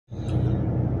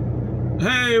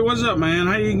Hey, what's up, man?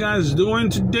 How you guys doing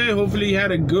today? Hopefully you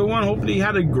had a good one. Hopefully you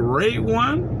had a great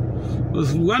one. It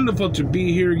was wonderful to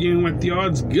be here again with y'all.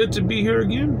 It's good to be here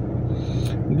again.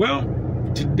 Well,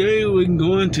 today we're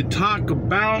going to talk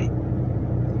about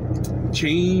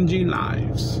changing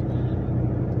lives.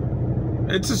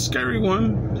 It's a scary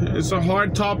one. It's a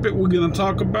hard topic we're going to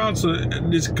talk about. So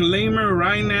disclaimer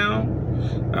right now.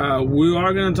 We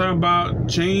are going to talk about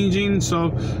changing,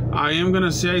 so I am going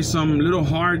to say some little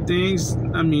hard things.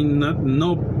 I mean,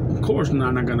 of course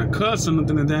not going to cuss or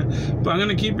nothing like that, but I'm going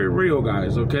to keep it real,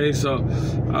 guys, okay? So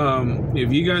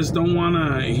if you guys don't want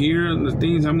to hear the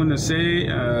things I'm going to say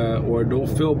or don't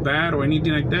feel bad or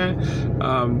anything like that,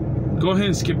 go ahead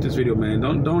and skip this video, man.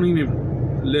 Don't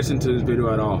even listen to this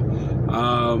video at all. But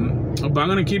I'm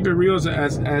going to keep it real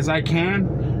as I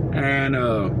can, and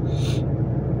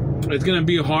it's gonna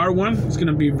be a hard one. It's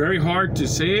gonna be very hard to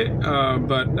say it,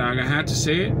 but I had to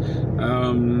say it.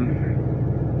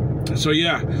 So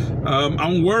yeah,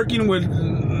 I'm working with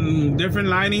different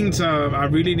lightings. I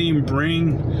really didn't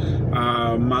bring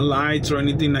my lights or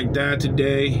anything like that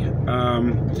today.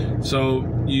 So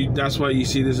that's why you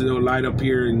see this little light up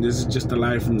here, and this is just the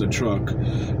light from the truck.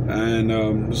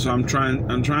 And so I'm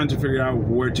trying to figure out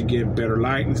where to get better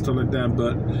light and stuff like that.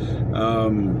 But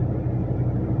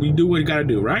we do what you gotta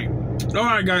do, right? All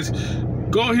right, guys,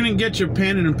 go ahead and get your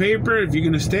pen and paper. If you're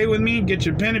gonna stay with me, get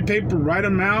your pen and paper, write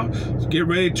them out. Get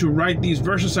ready to write these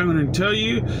verses I'm gonna tell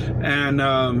you,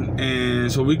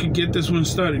 and so we can get this one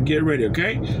started. Get ready,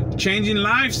 okay? Changing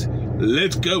lives.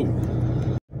 Let's go.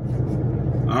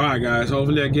 All right, guys,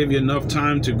 hopefully I gave you enough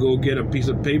time to go get a piece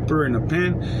of paper and a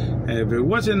pen. If it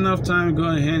wasn't enough time, go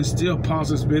ahead and still pause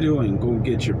this video and go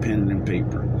get your pen and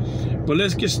paper. But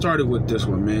let's get started with this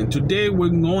one, man. Today we're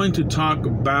going to talk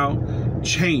about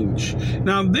change.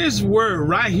 Now this word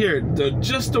right here,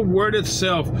 just the word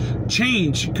itself,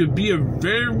 change, could be a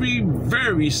very,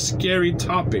 very scary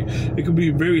topic. It could be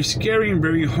very scary and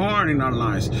very hard in our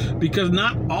lives, because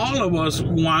not all of us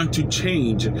want to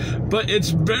change, but it's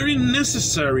very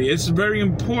necessary. It's very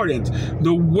important.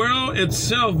 The world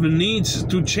itself needs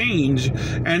to change,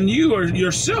 and you or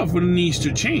yourself needs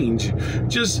to change.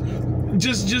 Just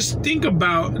think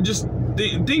about,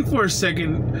 think for a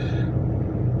second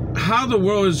how the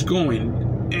world is going,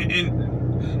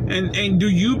 and do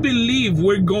you believe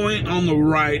we're going on the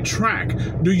right track?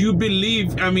 Do you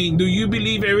believe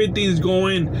everything's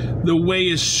going the way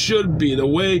it should be, the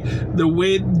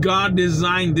way God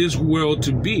designed this world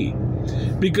to be?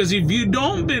 Because if you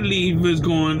don't believe it's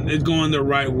going the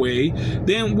right way,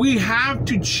 then we have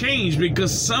to change,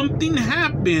 because something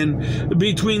happened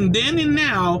between then and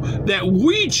now that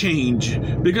we change.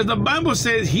 Because the Bible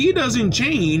says He doesn't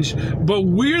change, but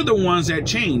we're the ones that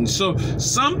change. So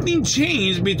something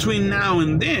changed between now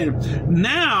and then.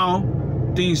 Now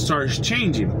things start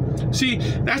changing. See,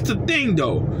 that's the thing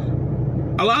though.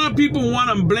 A lot of people want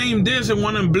to blame this and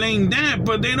want to blame that,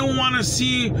 but they don't want to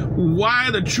see why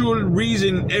the true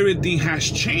reason everything has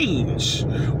changed.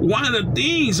 Why the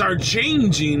things are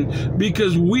changing,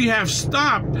 because we have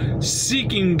stopped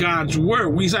seeking God's word.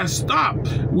 We have stopped.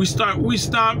 We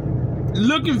stopped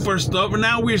looking for stuff, and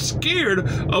now we're scared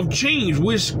of change.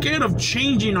 We're scared of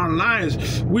changing our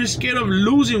lives. We're scared of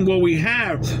losing what we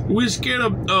have. We're scared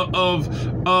of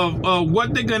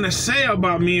what they're gonna say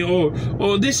about me, or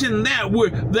this and that.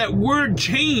 That word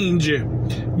change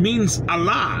means a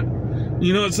lot.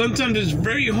 You know, sometimes it's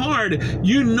very hard.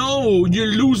 You know you're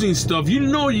losing stuff. You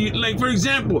know, like, for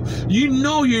example, you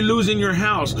know you're losing your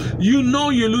house. You know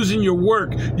you're losing your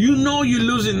work. You know you're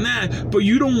losing that, but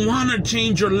you don't want to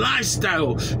change your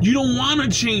lifestyle. You don't want to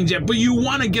change that, but you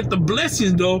want to get the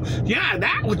blessings, though. Yeah,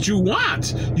 that's what you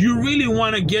want. You really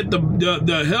want to get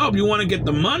the help. You want to get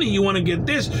the money. You want to get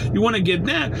this. You want to get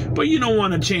that, but you don't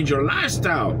want to change your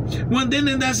lifestyle. Well, then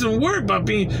it doesn't work,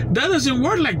 puppy. That doesn't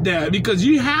work like that, because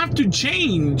you have to change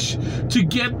to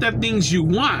get the things you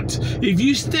want. If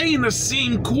you stay in the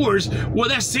same course, well,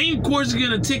 that same course is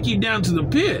going to take you down to the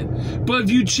pit. But if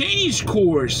you change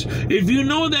course, if you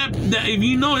know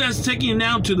that's taking you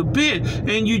down to the pit,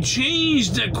 and you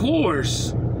change that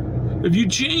course, if you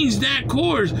change that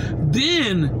course,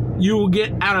 then you will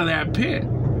get out of that pit.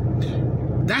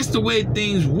 That's the way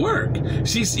things work.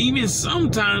 See, even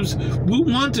sometimes we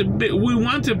want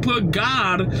to put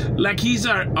God like He's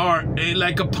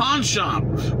like a pawn shop.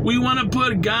 We want to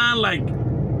put God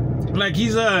like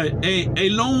He's a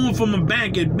loan from a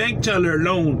bank teller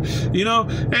loan. You know,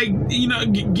 hey,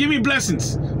 give me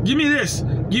blessings, give me this,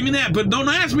 give me that, but don't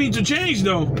ask me to change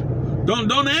though.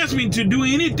 Don't ask me to do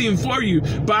anything for you,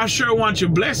 but I sure want your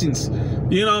blessings.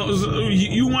 You know,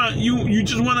 you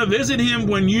just want to visit him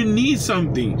when you need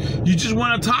something. You just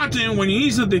want to talk to him when you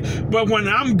need something. But when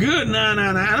I'm good, nah,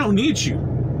 I don't need you.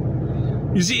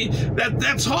 You see,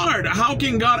 that's hard. How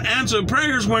can God answer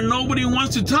prayers when nobody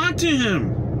wants to talk to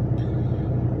him?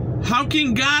 How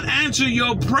can God answer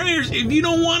your prayers if you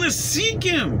don't want to seek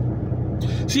him?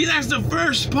 See, that's the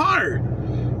first part.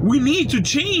 We need to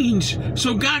change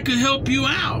so God can help you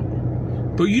out.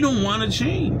 But you don't want to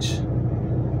change.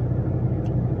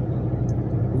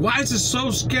 Why is it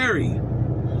so scary?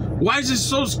 Why is it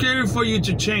so scary for you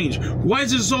to change? Why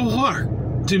is it so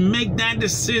hard to make that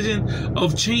decision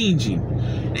of changing?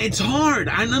 It's hard.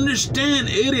 I understand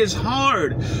it is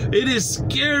hard. It is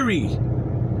scary.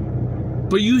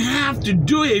 But you have to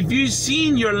do it. If you see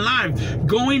in your life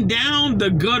going down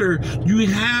the gutter, you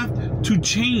have to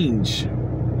change.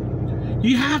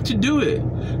 You have to do it.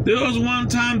 There was one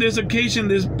time, this occasion,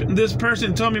 this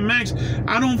person told me, Max,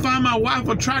 I don't find my wife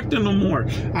attractive no more.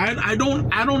 I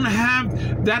don't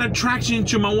have that attraction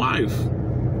to my wife.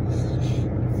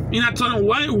 And I told him,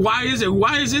 why is it?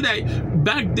 Why is it that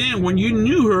back then when you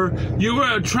knew her, you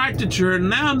were attracted to her?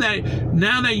 Now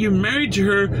that you're married to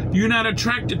her, you're not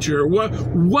attracted to her.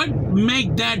 What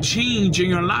made that change in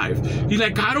your life? He's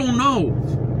like, I don't know.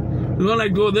 You know,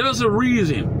 like, well, there's a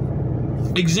reason.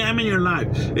 Examine your life.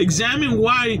 Examine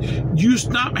why you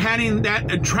stopped having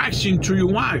that attraction to your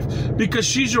wife. Because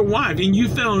she's your wife and you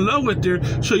fell in love with her,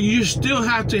 so you still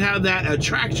have to have that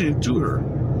attraction to her.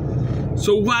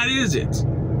 So what is it?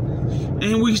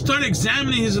 And we start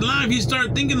examining his life. He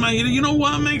started thinking about, you know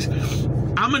what, Max?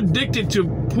 I'm addicted to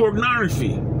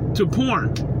pornography, to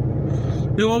porn.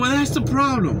 You know, well, that's the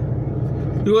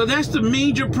problem. Well, that's the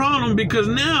major problem, because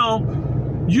now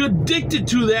you're addicted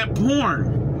to that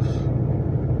porn.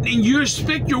 And you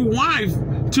expect your wife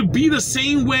to be the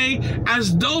same way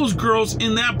as those girls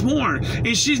in that porn.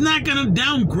 And she's not going to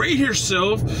downgrade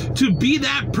herself to be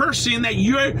that person that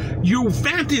your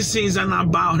fantasies are not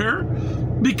about her.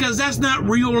 Because that's not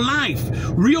real life.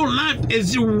 Real life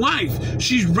is your wife.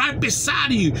 She's right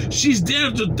beside you. She's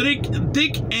there to thick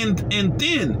and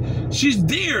thin. She's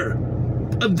there.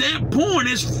 That porn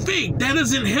is fake. That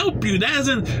doesn't help you. That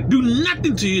doesn't do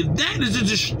nothing to you. That is just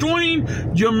destroying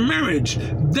your marriage.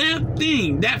 That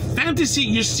thing, that fantasy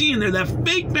you're seeing there, that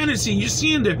fake fantasy you're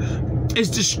seeing there,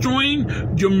 is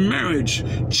destroying your marriage.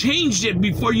 Change it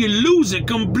before you lose it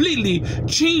completely.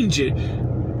 Change it.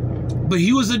 But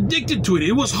he was addicted to it.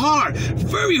 It was hard,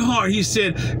 very hard. He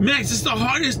said, Max, it's the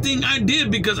hardest thing I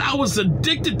did because I was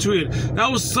addicted to it.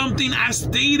 That was something I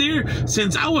stayed there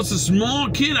since I was a small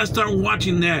kid. I started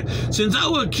watching that. Since I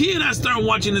was a kid, I started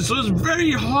watching it. So it's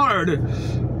very hard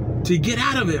to get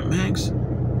out of it, Max.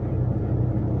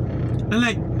 And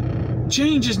like,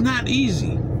 change is not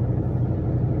easy.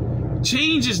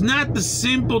 Change is not the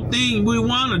simple thing we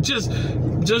want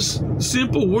to just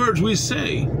simple words we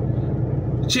say.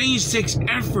 Change takes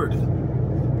effort.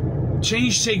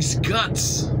 Change takes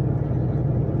guts.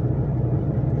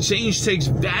 Change takes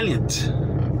valiant.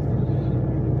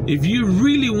 If you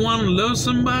really want to love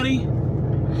somebody,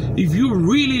 if you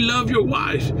really love your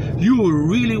wife, you will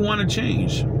really want to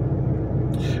change.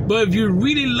 But if you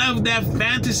really love that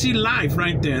fantasy life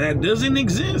right there that doesn't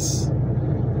exist,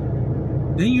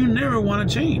 then you never want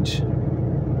to change.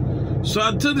 So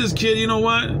I told this kid, you know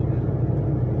what?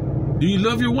 Do you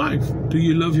love your wife? Do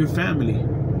you love your family?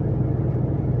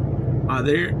 Are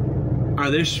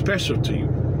they special to you?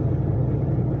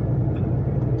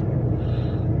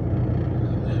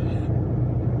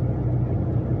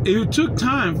 It took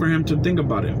time for him to think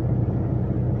about it,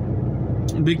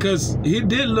 because he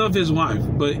did love his wife,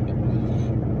 but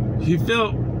he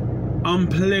felt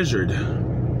unpleasured.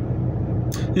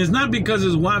 It's not because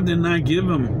his wife did not give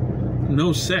him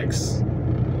no sex.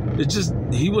 It's just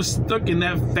he was stuck in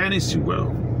that fantasy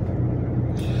world.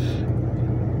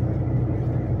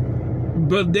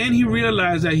 But then he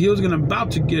realized that he was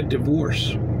about to get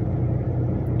divorced.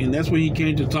 And that's when he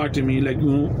came to talk to me, like,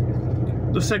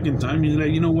 the second time. He's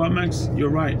like, you know what, Max? You're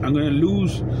right. I'm going to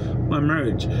lose my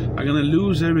marriage. I'm going to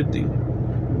lose everything.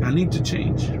 I need to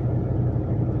change.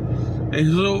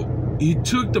 And so he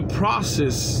took the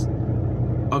process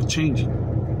of changing.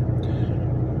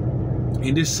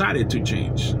 He decided to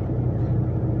change.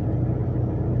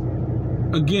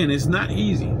 Again, it's not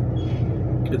easy.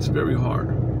 It's very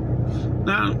hard.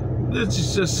 Now, this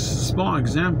is just a small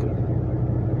example.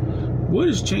 What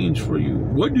has changed for you?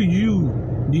 What do you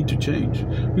need to change?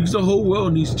 Because the whole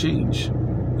world needs change.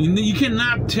 You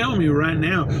cannot tell me right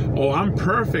now, oh, I'm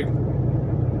perfect.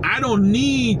 I don't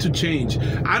need to change.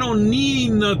 I don't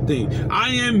need nothing. I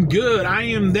am good. I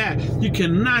am that. You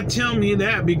cannot tell me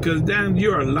that, because then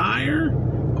you're a liar.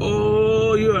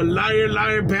 oh, you're a liar,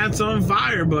 liar, pants on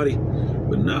fire, buddy.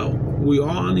 But no, we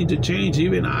all need to change.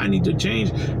 Even I need to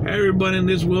change. Everybody in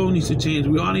this world needs to change.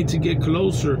 We all need to get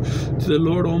closer to the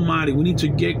Lord Almighty. We need to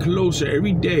get closer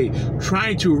every day,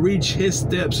 trying to reach His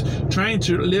steps, trying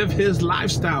to live His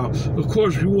lifestyle. Of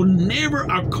course, we will never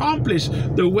accomplish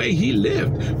the way He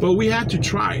lived, but we have to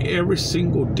try every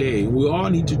single day. We all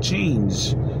need to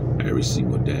change every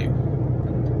single day.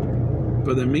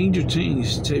 But the major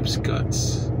change takes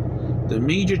guts. The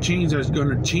major change that's going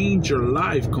to change your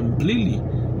life completely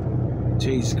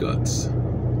takes guts.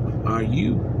 Are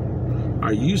you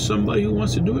somebody who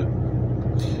wants to do it?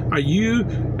 Are you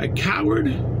a coward?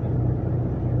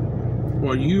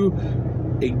 Or are you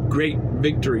a great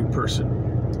victory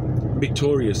person?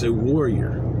 Victorious, a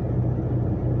warrior?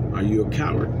 Are you a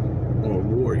coward or a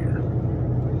warrior?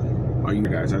 Are you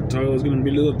guys? I told you it was going to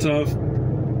be a little tough,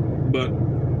 but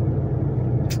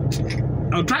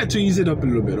I'll try to ease it up a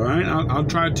little bit, all right? I'll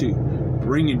try to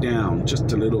bring it down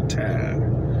just a little tad.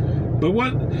 But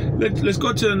let's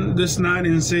go to this night,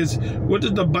 and it says, what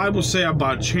does the Bible say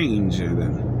about change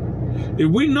then?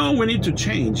 If we know we need to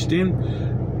change, then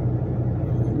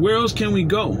where else can we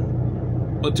go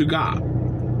but to God?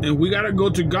 And we got to go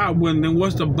to God. Then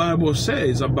what's the Bible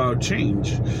says about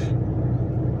change?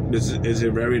 Is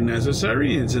it very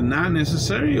necessary? Is it not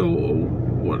necessary? Or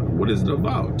what is it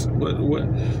about?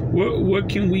 What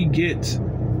can we get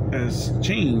as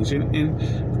change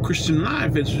in Christian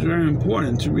life? It's very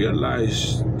important to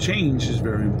realize change is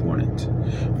very important.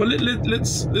 But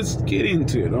let's get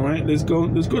into it. All right, let's go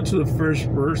to the first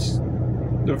verse.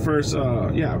 The first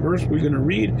verse we're gonna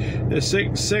read, the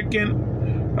second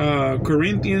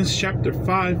Corinthians chapter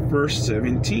 5 verse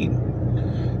 17.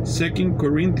 2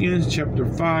 Corinthians chapter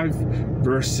 5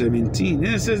 verse 17,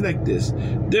 and it says like this: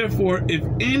 therefore, if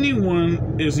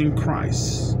anyone is in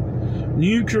Christ,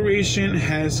 new creation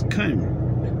has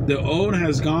come, the old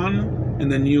has gone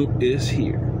and the new is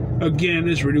here. Again,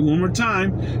 let's read it one more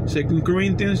time. 2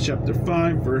 Corinthians chapter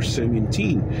 5 verse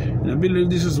 17, and I believe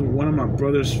this is one of my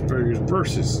brother's favorite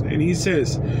verses, and he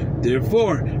says,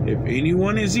 therefore, if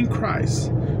anyone is in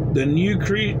Christ, the new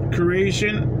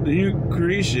creation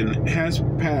has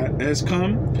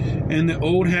come, and the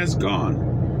old has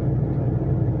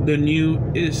gone. The new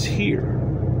is here.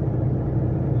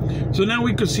 So now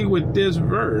we could see with this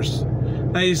verse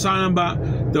that he's talking about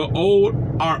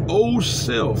our old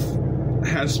self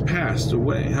has passed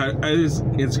away.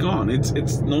 It's gone.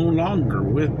 It's no longer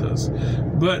with us.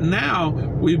 But now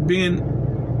we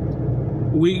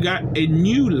got a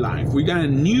new life. We got a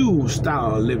new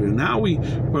style of living. Now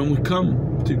when we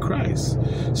come to Christ.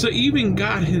 So even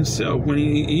God Himself,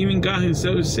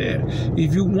 said,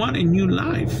 if you want a new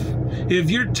life, if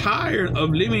you're tired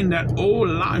of living that old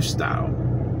lifestyle,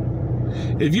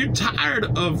 if you're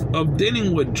tired of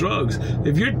dealing with drugs,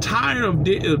 if you're tired of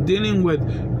dealing with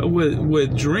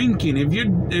drinking, if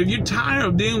you're tired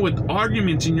of dealing with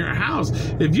arguments in your house,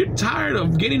 if you're tired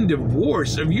of getting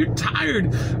divorced, if you're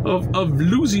tired of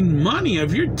losing money,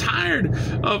 if you're tired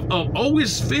of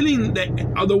always feeling that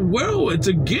the world is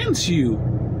against you,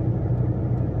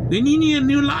 then you need a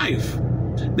new life.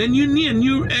 Then you need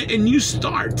a new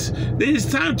start. Then it's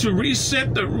time to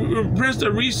press the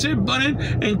reset button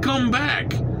and come back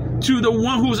to the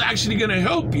one who's actually going to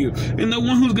help you. And the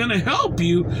one who's going to help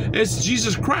you is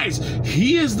Jesus Christ.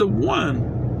 He is the one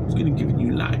who's going to give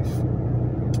you life.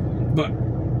 But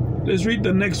let's read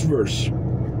the next verse.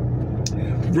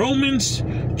 Romans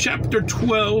chapter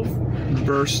 12,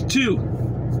 verse 2.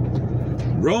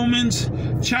 Romans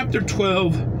chapter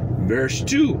 12, verse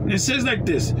 2. And it says like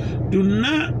this: do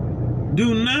not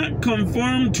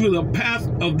conform to the path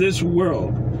of this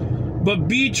world, but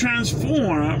be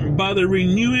transformed by the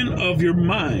renewing of your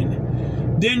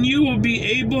mind. Then you will be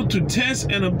able to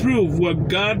test and approve what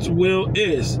God's will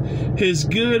is, His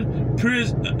good,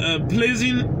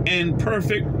 pleasing, and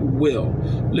perfect will.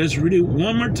 Let's read it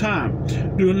one more time.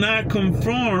 Do not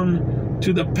conform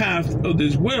to the path of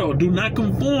this world. Do not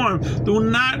conform. Do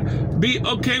not be,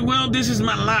 okay, well, this is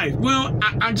my life. Well,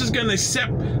 I'm just going to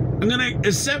accept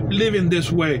living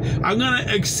this way. I'm going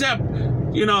to accept,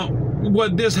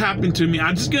 what this happened to me.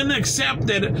 I'm just going to accept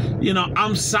that,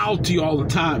 I'm salty all the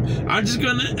time. I'm just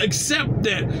going to accept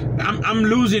that I'm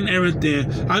losing everything.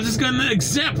 I'm just going to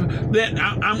accept that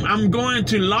I'm going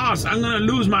to lose. I'm going to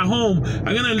lose my home.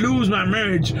 I'm going to lose my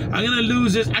marriage. I'm going to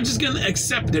lose this. I'm just going to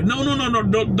accept it. No.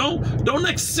 Don't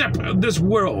accept this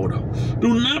world.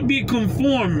 Do not be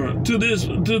conformed to this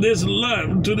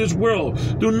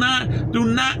world. Do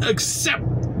not accept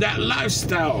that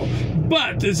lifestyle.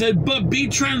 But it said, but be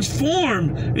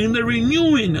transformed in the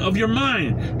renewing of your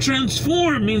mind.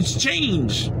 Transform means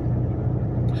change.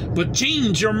 But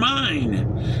change your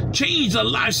mind. Change the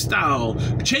lifestyle.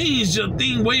 Change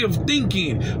the way of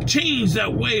thinking. Change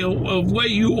that way of where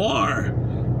you are.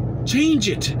 Change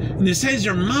it. And it says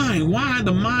your mind. Why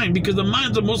the mind? Because the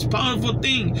mind's the most powerful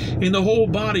thing in the whole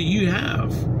body you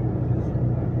have.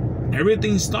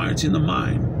 Everything starts in the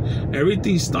mind.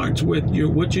 Everything starts with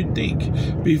what you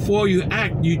think. Before you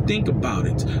act, you think about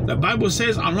it. The Bible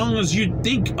says as long as you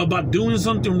think about doing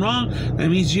something wrong, that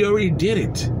means you already did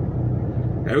it.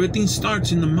 Everything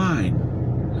starts in the mind.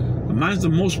 The mind's the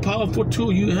most powerful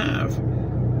tool you have.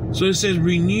 So it says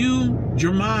renew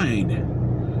your mind.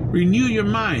 Renew your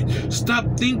mind.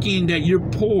 Stop thinking that you're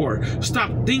poor.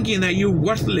 Stop thinking that you're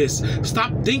worthless.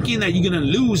 Stop thinking that you're gonna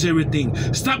lose everything.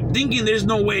 Stop thinking there's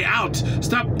no way out.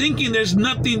 Stop thinking there's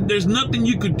nothing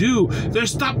you could do.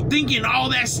 Stop thinking all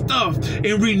that stuff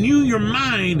and renew your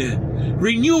mind.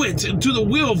 Renew it to the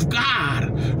will of God.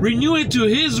 Renew it to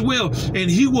His will, and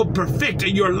He will perfect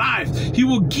your life. He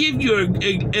will give you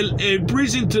a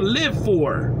reason to live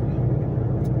for.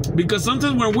 Because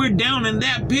sometimes when we're down in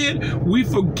that pit, we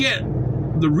forget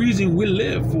the reason we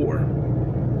live for.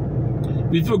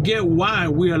 We forget why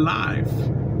we're alive.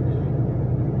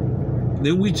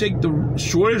 Then we take the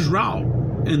shortest route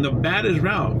and the baddest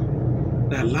route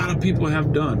that a lot of people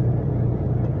have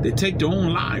done. They take their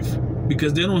own life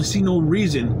because they don't see no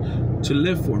reason to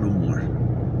live for no more.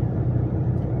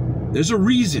 There's a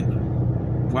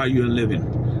reason why you're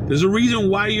living. There's a reason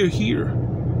why you're here.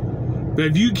 But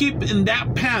if you keep in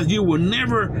that path, you will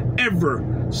never, ever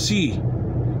see.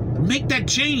 Make that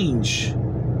change.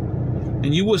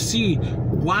 And you will see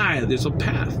why there's a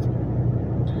path.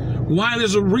 Why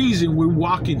there's a reason we're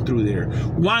walking through there.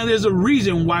 Why there's a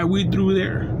reason why we're through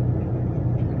there.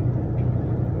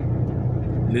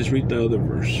 Let's read the other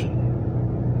verse.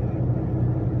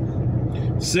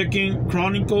 2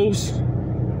 Chronicles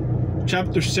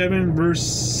chapter 7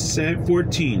 verse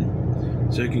 14.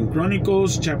 2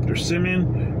 Chronicles chapter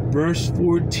 7 verse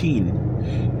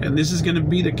 14. And this is going to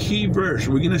be the key verse.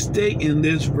 We're going to stay in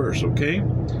this verse, okay?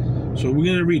 So we're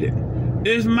going to read it.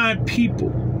 If my people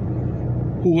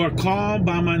who are called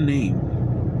by my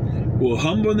name will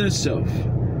humble themselves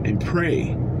and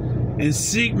pray and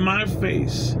seek my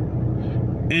face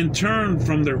and turn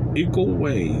from their evil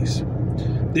ways,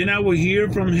 then I will hear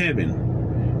from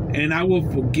heaven and I will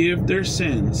forgive their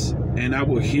sins and I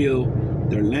will heal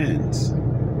their lands.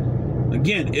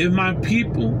 Again, if my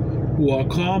people who are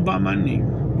called by my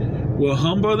name will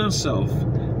humble themselves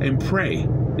and pray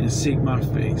and seek my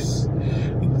face,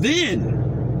 then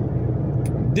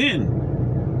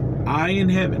I in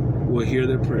heaven will hear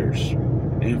their prayers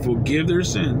and forgive their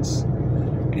sins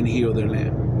and heal their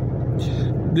land.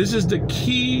 This is the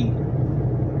key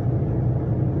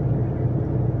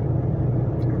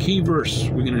verse.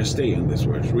 We're going to stay in this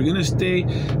verse. We're going to stay.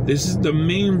 This is the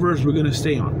main verse we're going to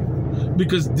stay on,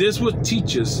 because this will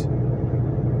teach us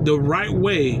the right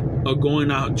way of going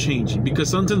out and changing. Because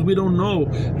sometimes we don't know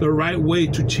the right way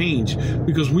to change,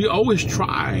 because we always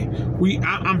try.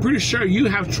 I'm pretty sure you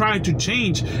have tried to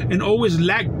change and always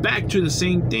lag back to the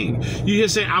same thing. You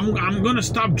just say, I'm gonna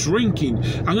stop drinking,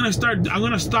 I'm gonna stop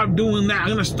doing that, I'm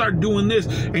gonna start doing this,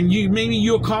 and maybe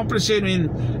you accomplish it in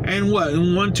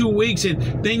 1-2 weeks, and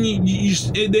then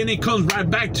then it comes right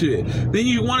back to it. Then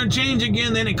you want to change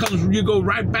again, then you go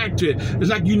right back to it. It's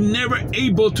like you're never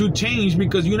able to change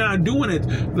because you're not doing it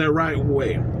the right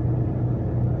way.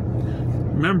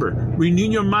 Remember, renew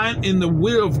your mind in the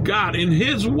will of God, in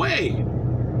His way.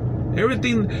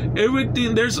 Everything,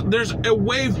 there's a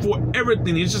way for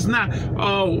everything. It's just not,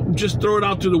 just throw it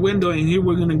out to the window and here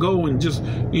we're gonna go and just,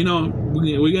 we're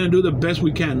gonna do the best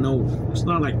we can. No, it's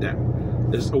not like that.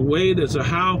 There's a way, there's a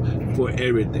how for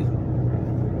everything.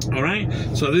 All right,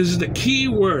 so this is the key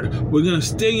word. We're gonna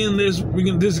stay in this.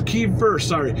 This is a key verse.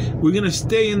 Sorry, we're gonna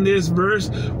stay in this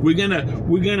verse. We're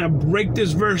gonna break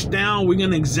this verse down. We're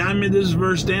gonna examine this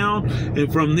verse down,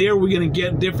 and from there we're gonna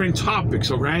get different topics.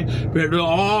 All right, but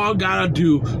all gotta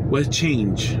do with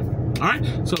change. All right,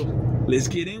 so let's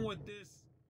get in with this.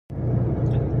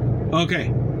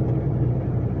 Okay,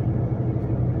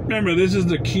 remember this is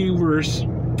the key verse.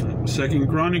 2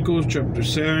 Chronicles chapter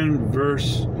 7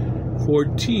 verse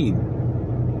 14.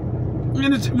 And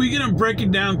we're going to break it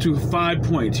down to 5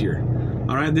 points here.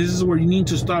 All right, this is where you need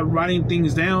to start writing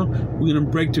things down. We're going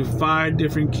to break to 5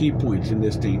 different key points in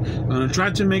this thing. I'm going to try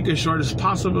to make it short as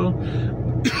possible.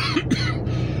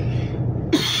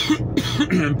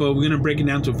 But we're going to break it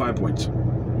down to 5 points.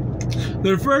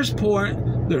 The first point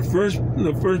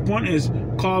is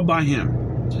called by Him.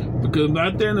 Because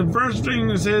right there in the first thing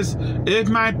it says, if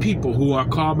my people who are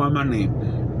called by my name.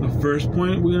 The first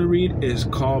point we're going to read is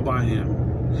called by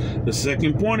Him. The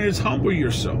second point is humble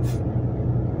yourself.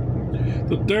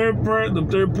 The third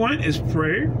point is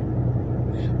prayer.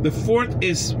 The fourth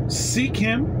is seek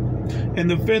him. And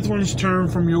the fifth one is turn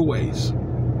from your ways.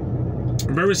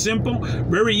 Very simple,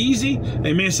 very easy.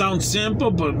 It may sound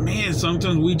simple, but man,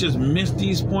 sometimes we just miss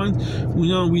these points.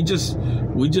 We just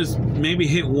maybe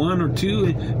hit one or two,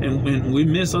 and we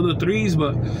miss other threes,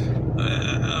 but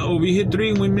or we hit three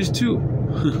and we miss two.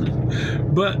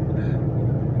 But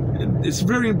it's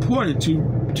very important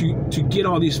to get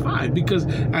all these five, because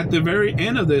at the very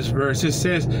end of this verse it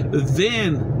says,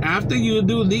 then after you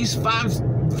do these five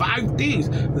things,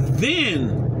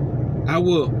 then I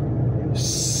will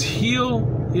heal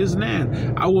his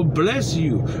land. I will bless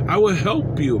you. I will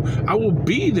help you. I will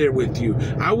be there with you.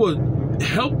 I will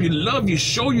help you, love you,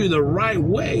 show you the right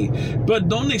way. But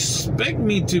don't expect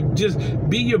me to just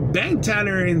be your bank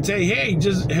teller and say, hey,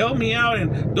 just help me out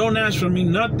and don't ask for me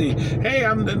nothing. Hey,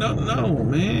 no,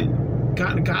 man.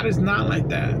 God is not like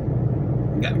that.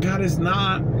 God is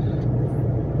not.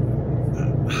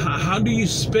 How do you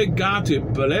expect God to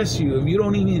bless you if you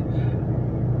don't even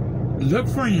look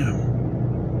for him?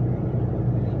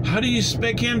 How do you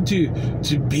expect him to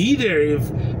be there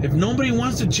if nobody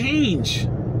wants to change?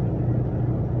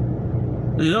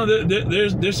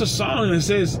 There's a song that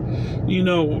says,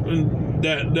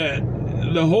 that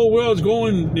the whole world's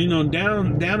going,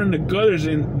 down in the gutters,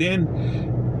 and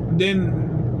then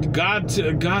God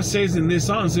says in this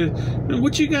song, says,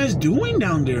 what you guys doing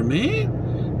down there, man?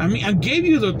 I mean, I gave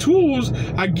you the tools.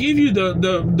 I give you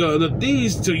the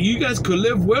things so you guys could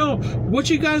live well. What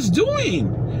you guys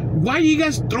doing? Why are you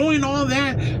guys throwing all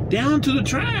that down to the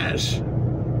trash?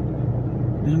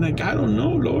 And I'm like, I don't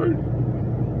know, Lord.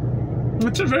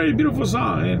 It's a very beautiful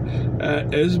song.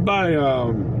 And it's by,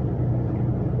 oh,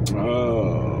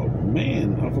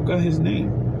 man, I forgot his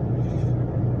name.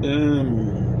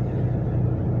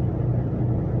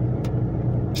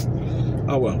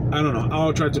 Oh, well, I don't know.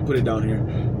 I'll try to put it down here.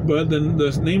 But the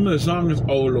name of the song is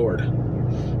Oh Lord.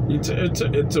 It's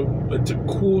a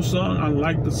cool song. I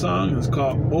like the song. It's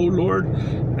called Oh Lord.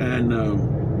 And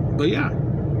but yeah.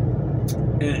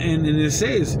 And it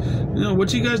says,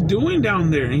 what you guys doing down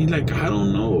there? And he's like, I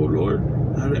don't know, Lord.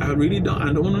 I really don't.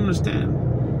 I don't understand.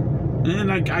 And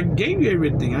like, I gave you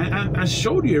everything. I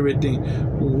showed you everything.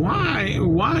 Why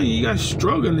are you guys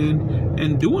struggling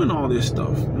and doing all this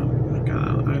stuff? Like,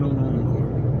 I don't know,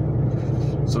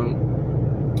 Lord. So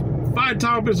 5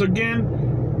 topics again.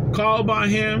 Call by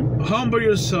him, humble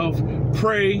yourself,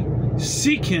 pray,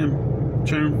 seek him,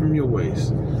 turn from your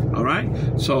ways. All right?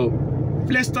 So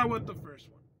let's start with the first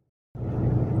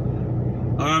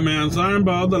one. All right, man. Sorry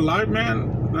about the light,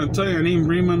 man. I tell you, I didn't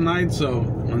bring my light, so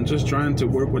I'm just trying to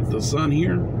work with the sun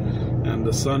here. And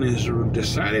the sun has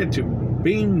decided to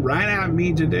beam right at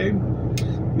me today.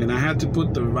 And I had to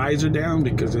put the visor down,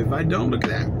 because if I don't, look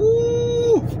at that.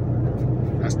 Ooh!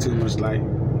 That's too much light.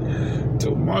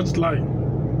 Too much light.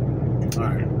 All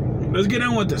right, let's get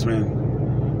on with this,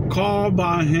 man. Call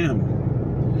by him.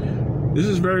 This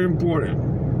is very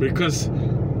important, because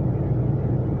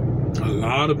a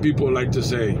lot of people like to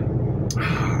say,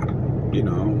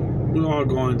 we're all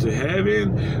going to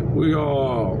heaven.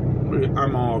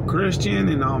 I'm all Christian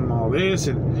and I'm all this,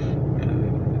 but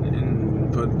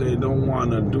they don't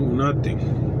want to do nothing.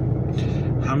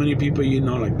 How many people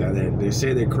like that? They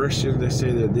say they're Christians, they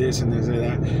say they're this and they say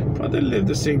that, but they live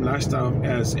the same lifestyle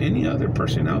as any other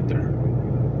person out there.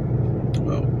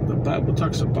 Well, the Bible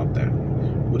talks about that.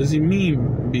 What does it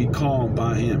mean, be called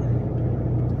by him?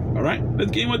 All right, let's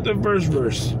get with the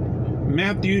verse.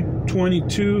 Matthew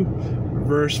 22,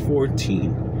 verse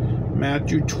 14.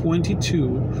 Matthew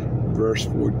 22, verse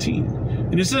 14.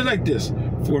 And it says like this: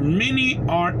 for many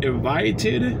are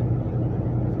invited,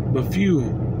 but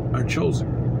few are chosen.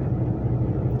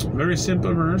 Very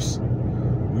simple verse.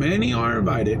 Many are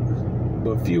invited,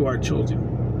 but few are chosen.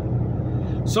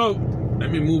 So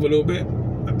let me move a little bit.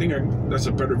 I think that's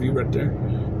a better view right there.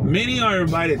 Many are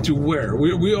invited to where?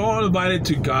 We're all invited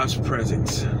to God's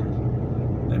presence.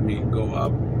 Let me go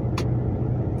up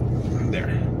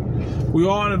there. We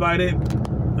all invited.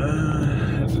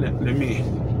 Let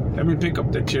me pick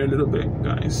up the chair a little bit,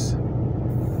 guys.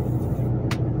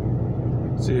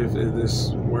 See if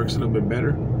this works a little bit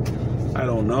better. I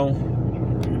don't know.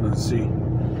 Let's see.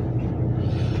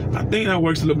 I think that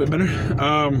works a little bit better.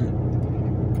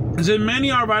 It said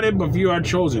many are invited, but few are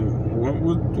chosen.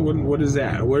 What is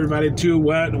that? We're invited to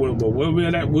what?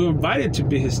 We're invited to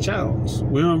be his channels.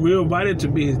 We're invited to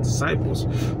be his disciples.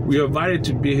 We're invited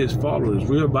to be his followers.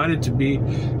 We're invited to be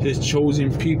his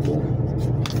chosen people.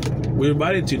 We're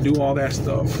invited to do all that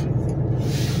stuff.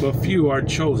 but few are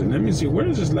chosen. Let me see. Where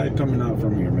is this light coming out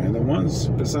from here, man? The ones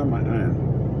beside my hand.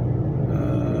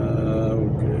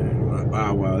 Okay.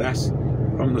 Ah, well, that's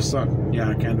from the sun. Yeah,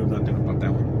 I can't do nothing about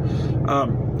that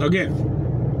one. Again,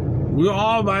 we're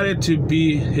all invited to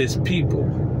be his people,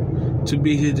 to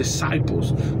be his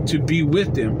disciples, to be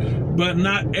with him. But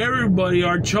not everybody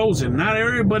are chosen. Not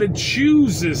everybody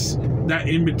chooses that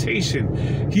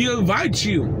invitation. He invites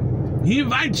you. He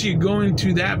invites you going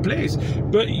to that place.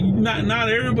 But not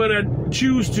everybody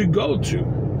choose to go to.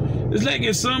 It's like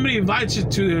if somebody invites you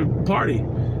to a party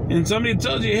and somebody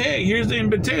tells you, hey, here's the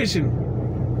invitation.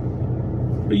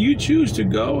 But you choose to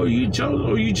go, or you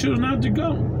choose not to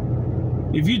go.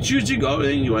 If you choose to go,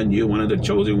 then you're one of the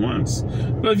chosen ones.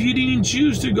 But if you didn't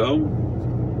choose to go,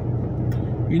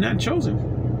 you're not chosen.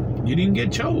 You didn't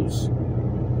get chose.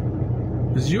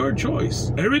 It's your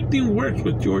choice. Everything works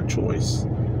with your choice.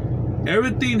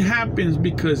 Everything happens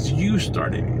because you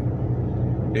started it.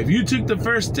 If you took the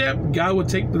first step, God will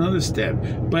take another step.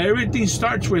 But everything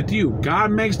starts with you.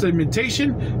 God makes the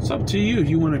invitation. It's up to you if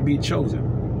you want to be chosen.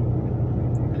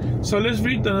 So let's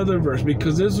read another verse,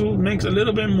 because this makes a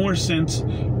little bit more sense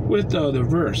with the other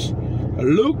verse.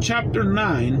 Luke chapter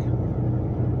 9,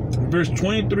 verse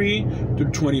 23 to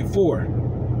 24.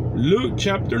 Luke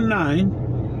chapter 9,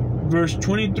 verse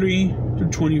 23 to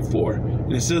 24.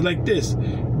 And it says like this.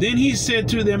 Then he said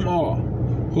to them all,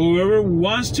 whoever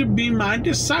wants to be my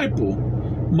disciple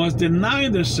must deny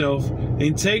themselves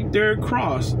and take their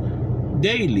cross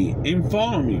daily and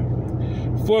follow me.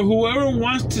 For whoever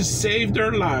wants to save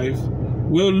their life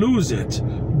will lose it,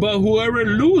 but whoever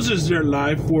loses their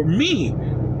life for me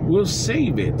will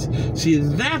save it. See,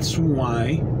 that's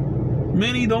why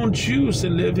many don't choose to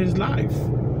live his life.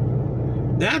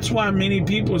 That's why many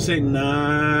people say,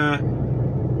 nah,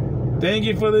 thank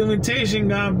you for the invitation,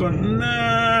 God, but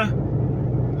nah,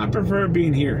 I prefer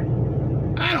being here.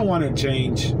 I don't want to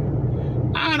change.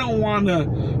 I don't want to,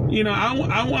 you know, I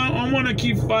want to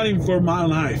keep fighting for my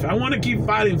life. I want to keep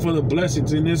fighting for the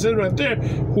blessings. And it says right there,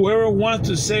 whoever wants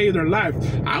to save their life.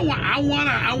 I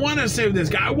want to save this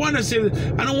guy. I want to save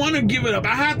this. I don't want to give it up.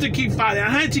 I have to keep fighting. I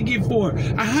have to keep forward.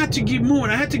 I have to keep moving.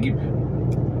 I have to keep,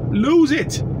 lose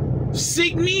it.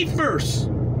 Seek me first.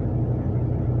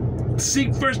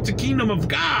 Seek first the kingdom of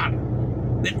God.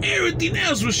 Then everything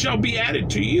else shall be added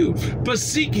to you. But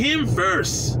seek him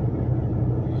first.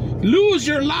 Lose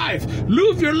your life,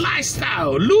 lose your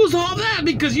lifestyle, lose all that,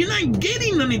 because you're not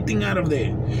getting anything out of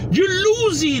there. You're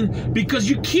losing because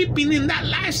you're keeping in that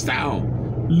lifestyle.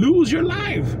 Lose your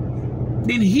life.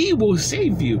 Then he will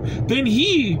save you. Then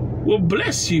he will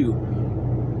bless you.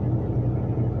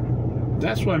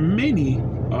 That's why many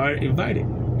are invited.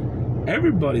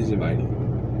 Everybody's invited.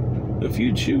 If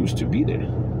you choose to be there.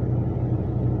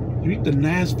 Read the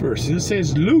last verse. It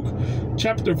says Luke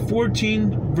chapter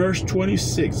 14, verse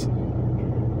 26.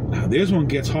 Now this one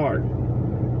gets hard.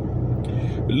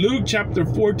 Luke chapter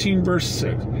 14, verse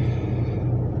 6.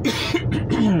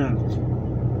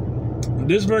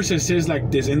 This verse says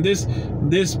like this, and this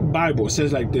Bible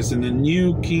says like this in the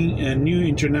New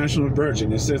International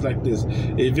Version. It says like this: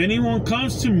 if anyone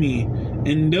comes to me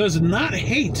and does not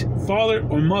hate father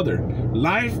or mother,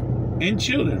 wife and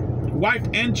children,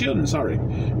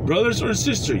 brothers or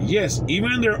sisters, yes,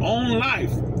 even in their own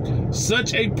life,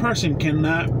 such a person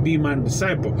cannot be my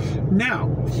disciple.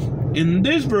 Now, in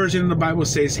this version, the Bible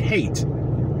says hate.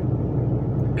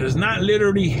 It's not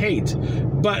literally hate,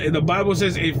 but the Bible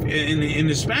says, if in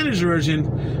the Spanish version,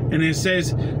 and it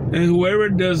says, and whoever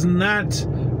does not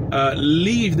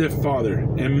leave their father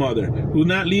and mother, who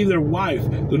not leave their wife,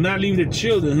 who not leave their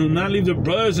children, who not leave their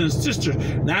brothers and sisters,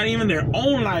 not even their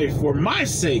own life for my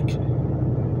sake,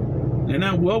 they're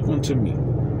not welcome to me.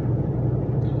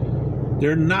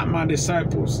 They're not my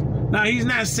disciples. Now, he's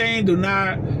not saying do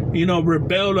not,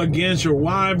 rebel against your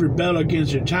wife, rebel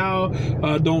against your child,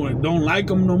 don't like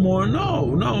them no more. No.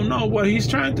 What he's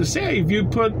trying to say, if you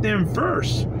put them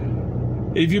first,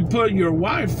 if you put your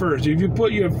wife first, if you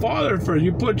put your father first,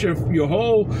 you put your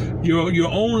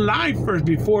own life first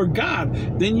before God,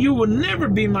 then you will never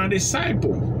be my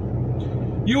disciple.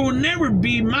 You will never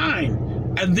be mine,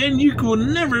 and then you will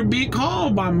never be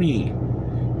called by me.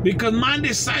 Because my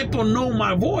disciple know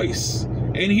my voice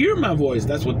and hear my voice.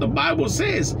 That's what the Bible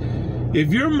says.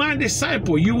 If you're my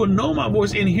disciple, you will know my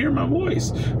voice and hear my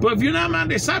voice. But if you're not my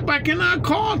disciple, I cannot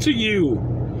call to you.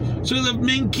 So the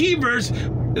main key verse,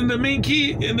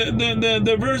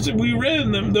 the verse that we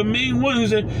read, the main one who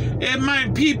said, and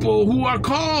my people who are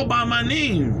called by my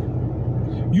name.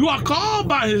 You are called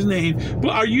by his name,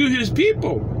 but are you his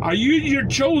people? Are you your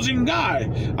chosen guy?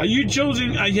 Are you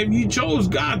chosen? Have you chose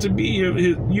God to be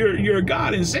your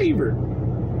God and Savior?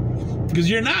 Because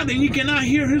you're not, then you cannot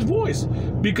hear his voice.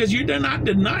 Because you're not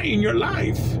denying your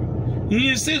life. And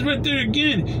it says right there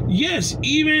again, yes,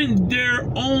 even their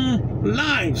own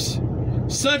lives.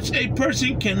 Such a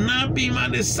person cannot be my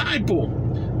disciple.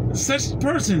 Such a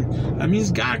person, that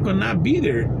means God cannot be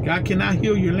there. God cannot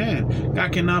heal your land.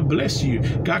 God cannot bless you.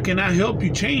 God cannot help you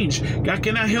change. God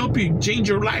cannot help you change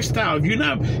your lifestyle. If you're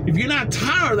not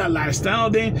tired of that lifestyle,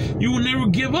 then you will never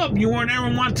give up. You will never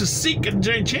want to seek a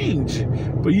change.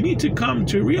 But you need to come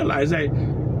to realize that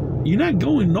you're not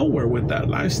going nowhere with that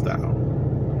lifestyle.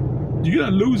 You're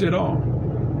gonna lose it all.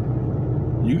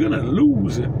 You're gonna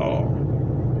lose it all.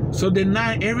 So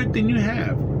deny everything you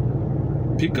have.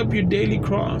 Pick up your daily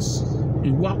cross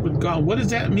and walk with God. What does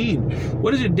that mean?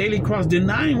 What is your daily cross?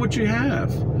 Denying what you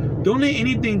have. Don't let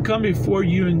anything come before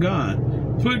you and God.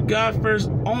 Put God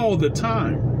first all the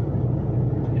time.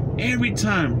 Every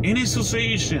time, any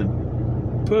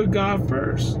situation, put God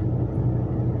first.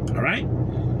 All right?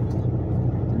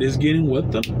 Let's get in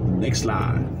with the next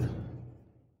slide.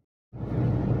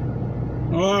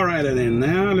 All right, and then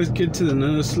now let's get to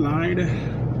another slide.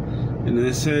 And then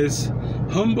it says,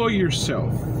 humble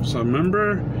yourself. So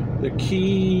remember the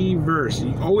key verse.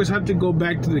 You always have to go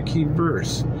back to the key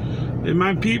verse. And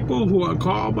my people who are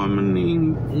called by my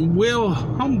name will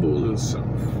humble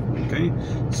themselves. Okay?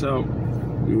 So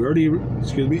we already,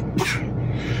 excuse me.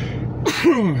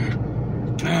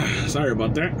 Sorry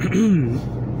about that.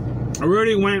 I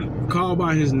already went called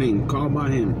by his name, called by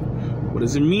him. What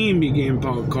does it mean being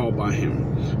called by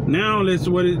him? Now let's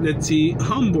see,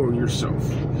 humble yourself.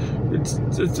 It's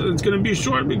going to be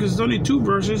short because it's only 2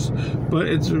 verses, but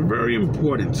it's very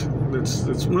important.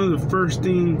 That's one of the first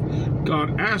things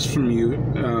God asks from you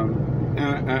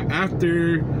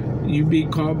after you be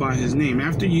called by his name.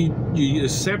 After you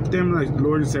accept him like the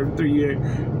Lord, after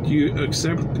you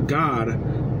accept God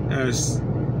as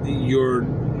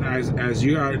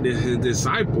you are his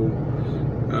disciple.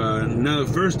 Now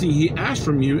the first thing he asks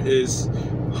from you is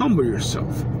humble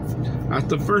yourself. That's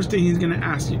the first thing he's going to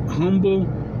ask you. Humble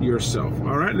yourself.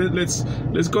 All right, let's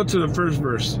go to the first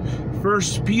verse. 1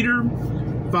 Peter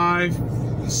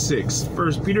 5:6.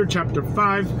 1 Peter chapter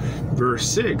 5 verse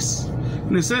 6.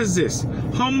 And it says this: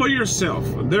 humble yourself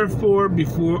therefore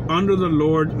before under the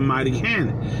Lord's mighty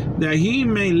hand, that he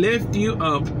may lift you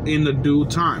up in the due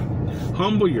time.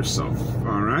 Humble yourself.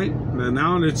 All right,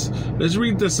 now let's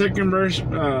read the second verse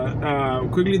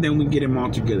quickly, then we get them all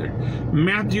together.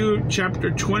 Matthew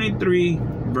chapter 23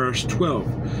 verse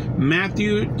 12.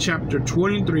 Matthew chapter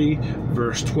 23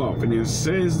 verse 12. And it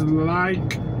says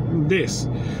like this: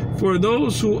 for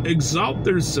those who exalt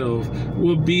themselves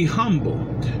will be humble,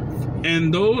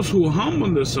 and those who humble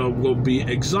themselves will be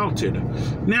exalted.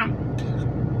 Now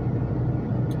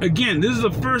again, this is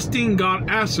the first thing God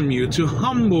asks from you, to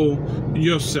humble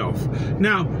yourself.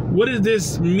 Now, what does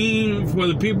this mean for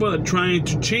the people that are trying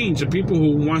to change, the people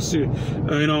who wants to,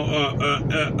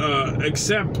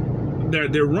 accept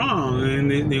that they're wrong and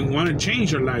they want to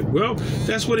change their life? Well,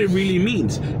 that's what it really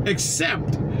means.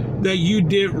 Accept that you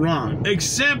did wrong.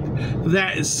 Accept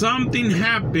that something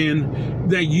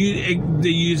happened that you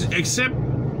accept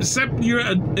you're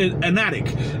an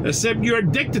addict. Accept you're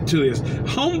addicted to this.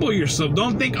 Humble yourself.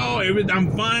 Don't think, oh, I'm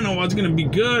fine. Oh, it's gonna be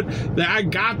good. That I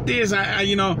got this. I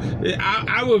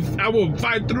will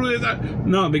fight through this.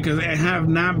 No, because it have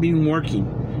not been working.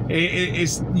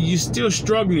 You're still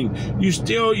struggling.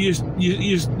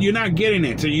 You're not getting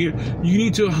it. So you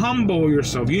need to humble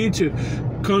yourself. You need to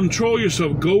control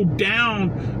yourself. Go down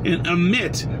and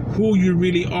admit who you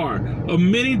really are.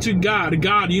 Admitting to God,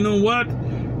 you know what?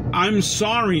 I'm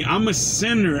sorry. I'm a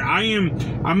sinner. I'm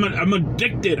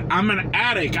addicted. I'm an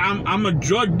addict. I'm a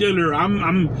drug dealer.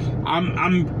 I'm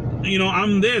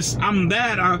this. I'm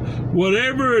that.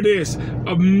 Whatever it is,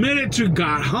 admit it to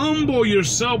God. Humble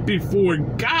yourself before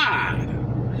God.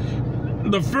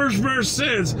 The first verse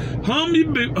says,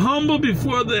 humble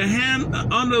before the hand,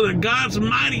 under the God's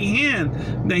mighty hand,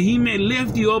 that he may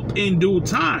lift you up in due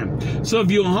time. So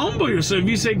if you humble yourself,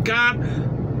 you say, God,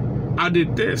 I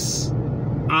did this.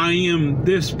 I am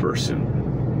this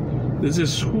person. This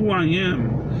is who I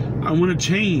am. I want to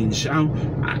change.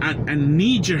 I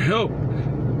need your help.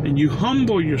 And you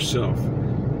humble yourself.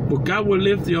 But God will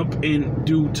lift you up in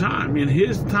due time. In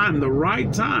his time, the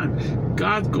right time,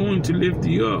 God's going to lift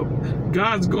you up.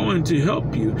 God's going to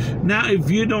help you. Now, if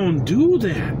you don't do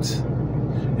that,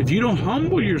 if you don't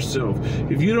humble yourself,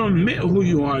 if you don't admit who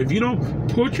you are, if you don't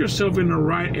put yourself in the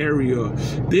right area,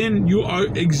 then you are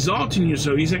exalting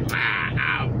yourself. You say,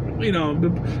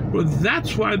 but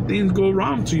that's why things go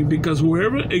wrong to you, because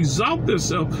whoever exalts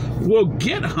themselves will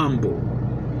get humble.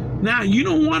 Now, you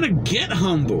don't want to get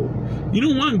humble. You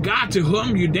don't want God to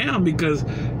humble you down, because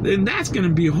then that's going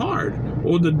to be hard.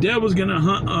 Or the devil's going to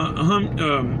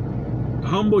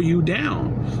humble you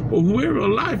down. Or whoever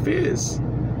life is.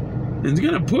 And it's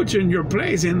going to put you in your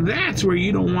place. And that's where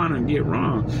you don't want to get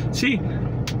wrong. See,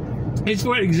 it's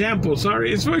for example.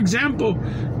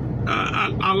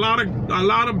 A lot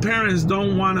of parents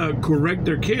don't want to correct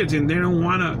their kids, and they don't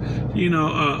want to,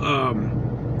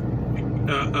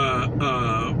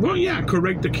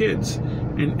 correct the kids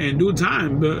in due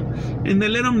time, and they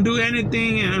let them do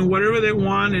anything and whatever they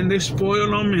want, and they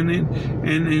spoil them, and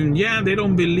they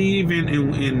don't believe in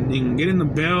getting the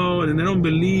belt, and they don't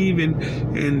believe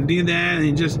in do that,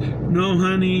 and just no,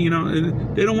 honey,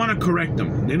 they don't want to correct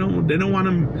them. They don't want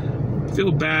them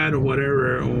feel bad or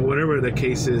whatever the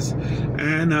case is.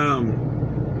 And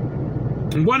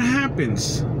what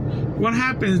happens? What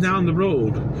happens down the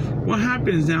road? What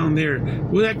happens down there?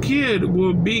 Well, that kid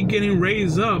will be getting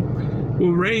raised up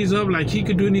like he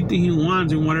could do anything he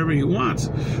wants and whatever he wants.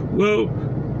 Well,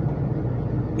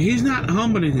 he's not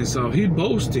humbling himself. He's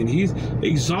boasting. He's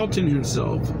exalting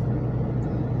himself.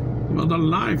 Well, the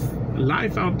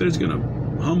life out there is going to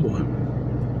humble him.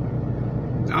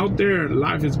 Out there,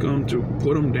 life is going to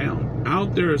put him down.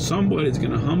 Out there, somebody's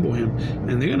going to humble him,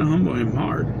 and they're going to humble him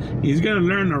hard. He's going to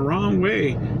learn the wrong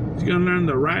way. He's going to learn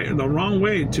the wrong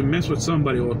way to mess with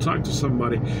somebody or talk to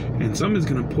somebody, and somebody's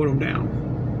going to put him down.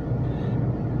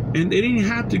 And it didn't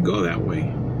have to go that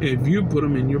way if you put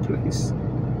him in your place.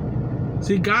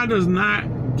 See, God does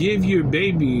not give you a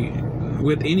baby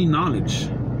with any knowledge.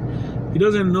 He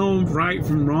doesn't know right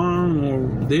from wrong or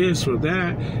this or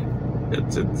that.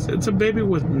 It's a baby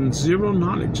with zero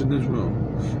knowledge in this world.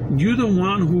 You're the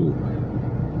one who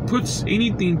puts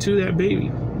anything to that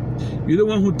baby. You're the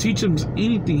one who teaches him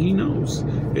anything he knows.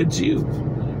 It's you.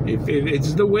 If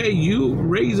it's the way you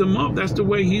raise him up, that's the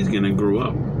way he's going to grow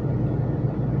up.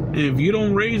 And if you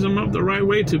don't raise him up the right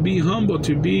way, to be humble,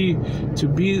 to be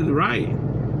right,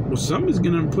 well, somebody's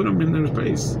going to put him in their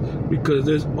place, because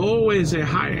there's always a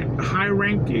high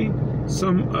ranking,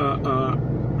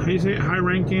 how you say it, high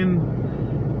ranking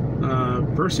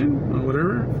person or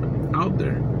whatever out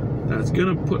there that's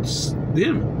gonna put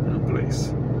them in a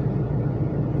place.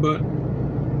 But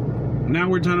now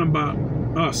we're talking about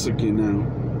us again. Now,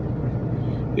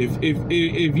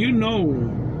 if you know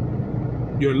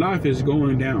your life is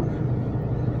going down,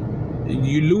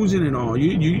 you're losing it all,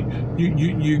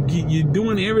 you're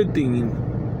doing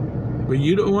everything, but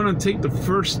you don't want to take the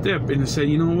first step and say,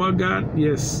 you know what, God,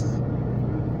 yes,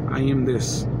 I am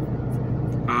this.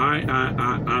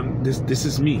 I'm this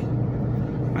is me.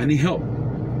 I need help.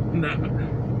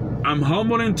 I'm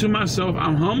humbling to myself.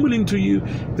 I'm humbling to you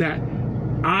that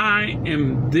I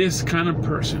am this kind of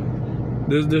person.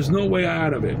 There's no way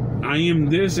out of it. I am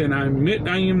this, and I admit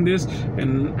I am this,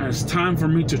 and it's time for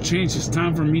me to change. It's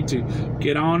time for me to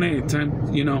get on it. It's time,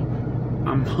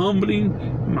 I'm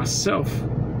humbling myself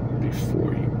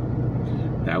before you.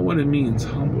 That's what it means,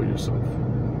 humble yourself.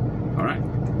 All right,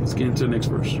 let's get into the next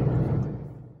verse.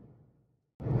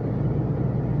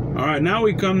 All right, now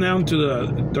we come down to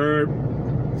the third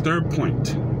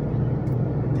point.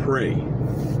 Pray.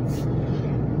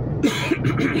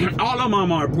 All of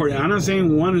them are important. I'm not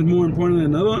saying one is more important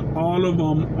than another. All of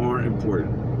them are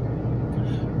important.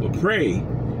 But pray,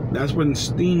 that's when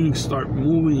things start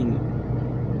moving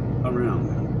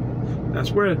around.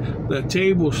 That's where the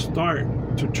tables start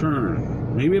to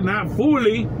turn. Maybe not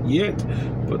fully yet,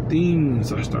 but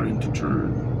things are starting to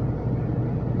turn.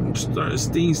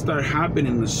 Things start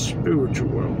happening in the spiritual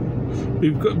world.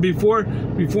 Before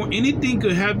anything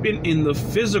could happen in the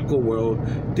physical world,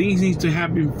 things need to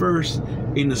happen first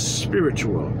in the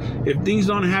spiritual world. If things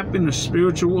don't happen in the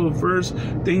spiritual world first,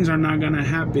 things are not going to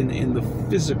happen in the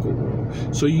physical world.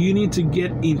 So you need to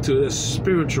get into the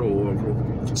spiritual world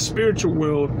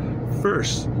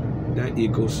first. That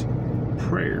equals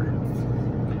prayer.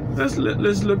 Let's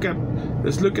look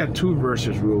at two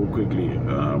verses real quickly.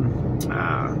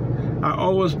 I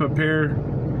always prepare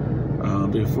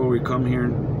before we come here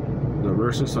the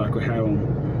verses so I could have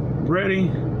them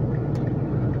ready.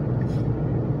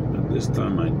 But this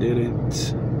time I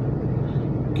didn't.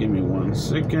 Give me 1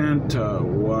 second.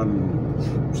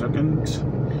 1 second.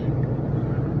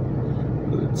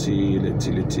 Let's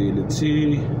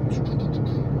see.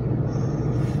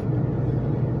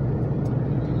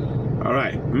 All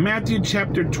right, Matthew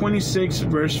chapter 26,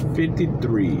 verse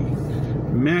 53.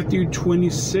 Matthew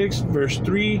 26, verse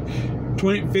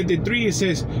 53, it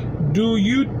says, "Do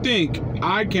you think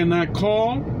I cannot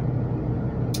call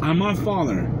on my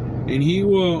Father, and he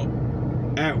will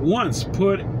at once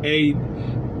put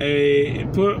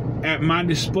at my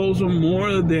disposal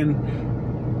more than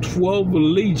 12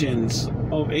 legions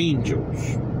of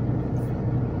angels.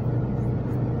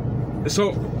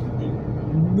 So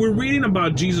we're reading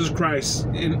about Jesus Christ,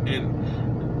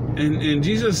 and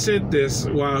Jesus said this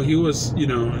while he was, you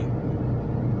know,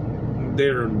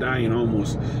 there dying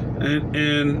almost,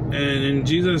 and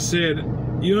Jesus said,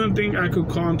 you don't think I could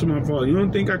call unto my Father, you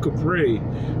don't think I could pray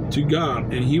to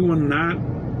God and he will not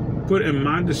put in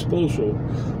my disposal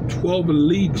 12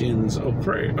 legions of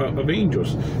prayer of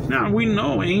angels. Now we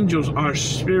know angels are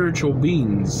spiritual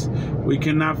beings. We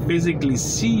cannot physically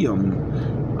see them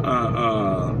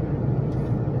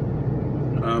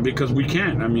because we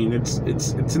can't. I mean, it's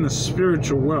in the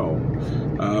spiritual world.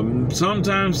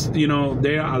 Sometimes, you know,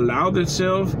 they allow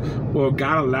themselves, or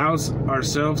God allows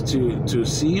ourselves to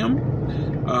see them.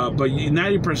 But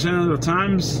 90% of the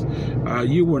times,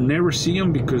 you will never see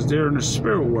them because they're in the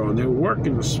spirit world. They work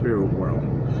in the spirit world,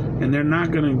 and they're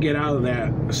not going to get out of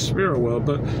that spirit world.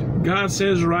 But God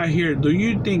says right here, do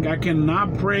you think I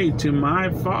cannot pray to my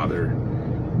Father?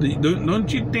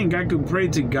 Don't you think I could pray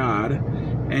to God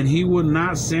and he would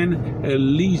not send a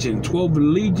legion, 12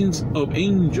 legions of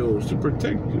angels to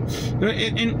protect you?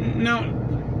 And now,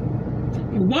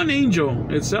 one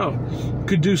angel itself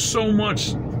could do so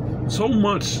much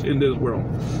in this world.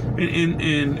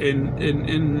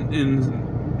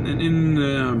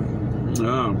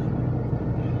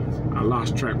 I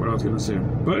lost track what I was gonna say.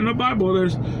 But in the Bible,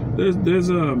 there's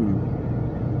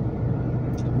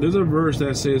a verse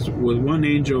that says, with one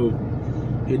angel,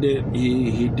 he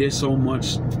did so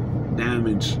much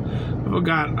damage.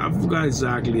 I forgot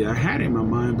exactly. I had it in my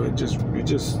mind, but it just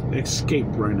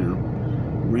escaped right now,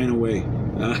 ran away.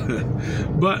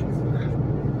 But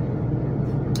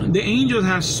the angels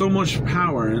have so much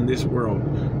power in this world.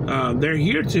 They're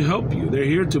here to help you. They're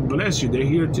here to bless you. They're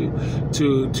here to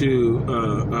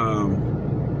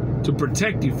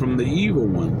protect you from the evil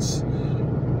ones.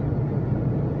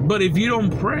 But if you don't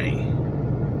pray,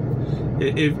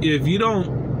 if you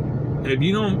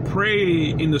don't pray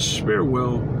in the spirit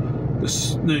world,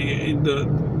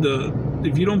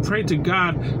 if you don't pray to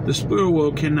God, the spirit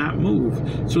world cannot move.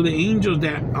 So the angels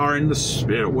that are in the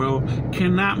spirit world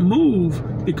cannot move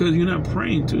because you're not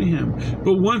praying to him.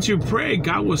 But once you pray,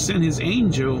 God will send his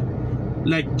angel,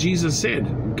 like Jesus said,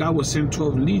 God will send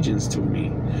 12 legions to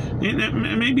me.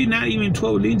 And maybe not even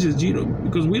 12 legions, you know,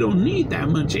 because we don't need that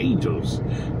much angels.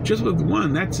 Just with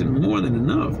one, that's more than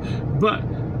enough. But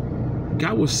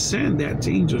God will send that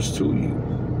angels to you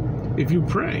if you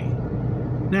pray.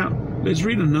 Now, let's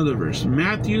read another verse.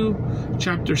 Matthew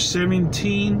chapter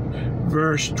 17,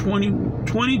 verse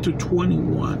 20 to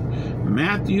 21.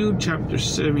 Matthew chapter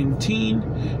 17,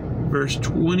 verse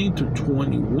 20 to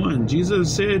 21.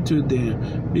 Jesus said to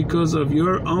them, because of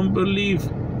your unbelief,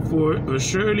 for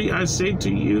surely I say to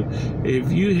you,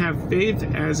 if you have faith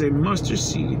as a mustard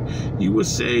seed, you will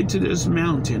say to this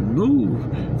mountain,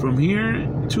 move from here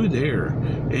to there,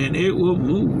 and it will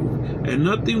move, and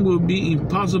nothing will be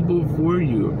impossible for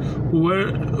you.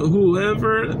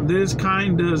 Whoever this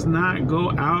kind does not go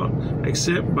out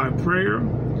except by prayer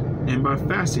and by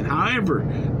fasting. However,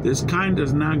 this kind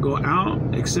does not go out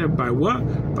except by what?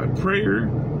 By prayer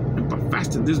and by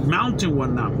fasting. This mountain will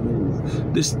not move.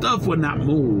 This stuff will not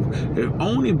move. If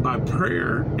only by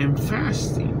prayer and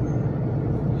fasting.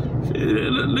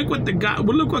 Look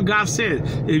what God said.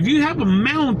 If you have a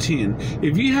mountain,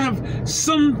 if you have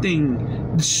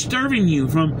something disturbing you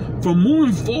from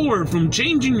moving forward, from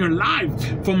changing your life,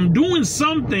 from doing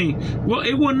something, well,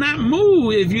 it will not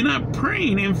move if you're not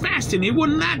praying and fasting. It will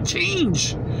not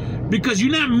change. Because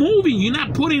you're not moving, you're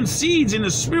not putting seeds in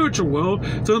the spiritual world,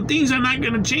 so things are not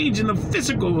going to change in the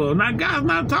physical world. Now, God's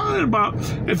not talking about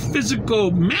a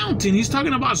physical mountain. He's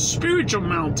talking about a spiritual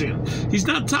mountain. He's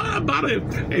not talking about a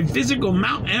physical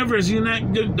Mount Everest. You're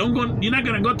not going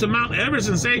to go to Mount Everest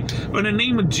and say, in the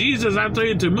name of Jesus, I tell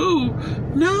you to move.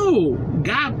 No,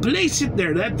 God placed it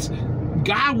there. That's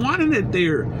God wanted it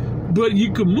there. But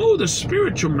you can move the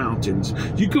spiritual mountains.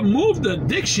 You can move the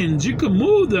addictions. You can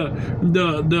move the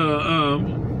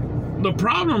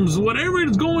problems, whatever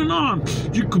is going on.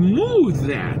 You can move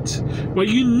that. But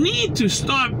you need to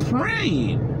start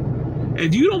praying.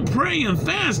 If you don't pray and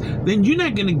fast, then you're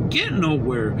not going to get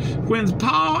nowhere. When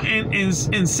Paul and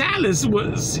Silas,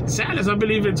 I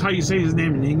believe it's how you say his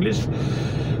name in English,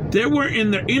 they were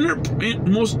in the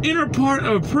most inner part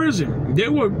of prison. They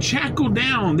were shackled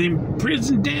down, they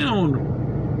imprisoned down.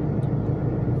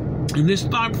 And they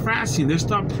start fasting, they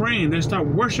start praying, they start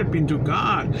worshiping to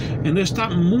God, and they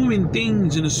start moving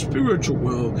things in the spiritual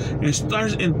world,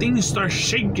 and things start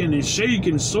shaking and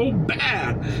shaking so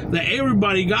bad that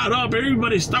everybody got up,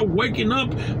 everybody started waking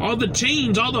up, all the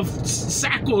chains, all the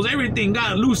shackles, everything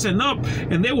got loosened up,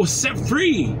 and they were set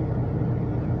free.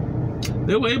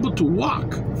 They were able to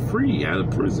walk free out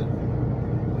of prison.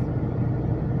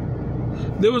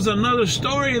 There was another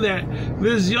story that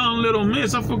this young little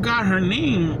miss, I forgot her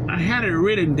name. I had it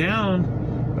written down.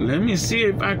 Let me see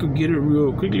if I could get it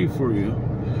real quickly for you.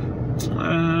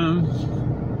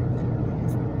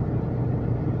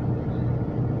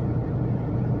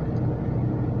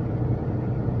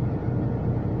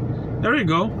 There you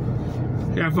go.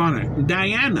 Yeah, I found it.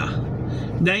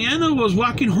 Diana was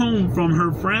walking home from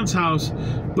her friend's house,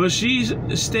 but she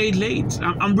stayed late.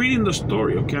 I'm reading the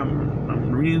story, okay?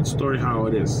 I'm reading the story how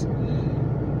it is.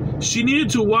 She needed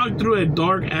to walk through a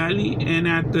dark alley, and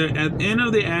at the end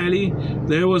of the alley,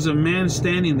 there was a man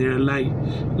standing there,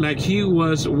 like he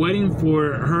was waiting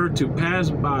for her to pass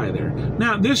by there.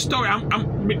 Now, this story, I'm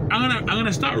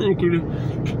gonna start real quickly,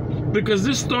 because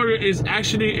this story is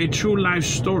actually a true life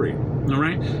story. All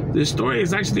right, this story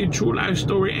is actually a true life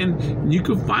story, and you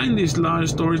can find these life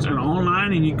stories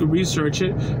online, and you can research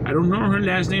it. I don't know her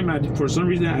last name. For some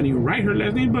reason, I didn't write her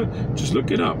last name, but just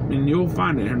look it up, and you'll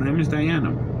find it. Her name is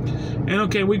Diana. And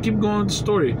okay, we keep going with the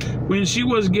story. When she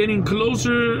was getting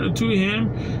closer to him,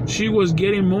 she was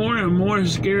getting more and more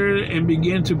scared and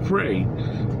began to pray.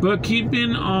 But keep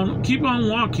on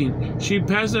walking. She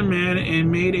passed a man and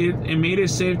made it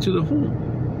safe to the home.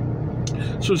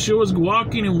 So she was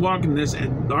walking and walking this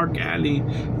dark alley,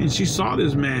 and she saw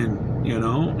this man, you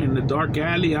know, in the dark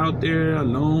alley out there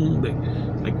alone,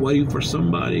 like waiting for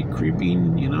somebody,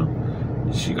 creeping, you know.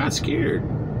 She got scared.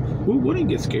 Who wouldn't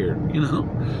get scared, you know?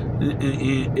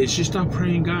 And she started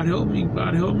praying, God help me,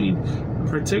 God help me,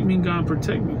 protect me, God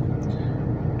protect me.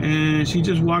 And she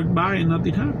just walked by and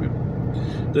nothing happened.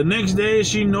 The next day,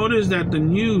 she noticed that the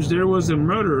news, there was a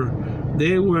murder.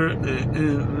 They were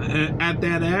at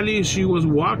that alley she was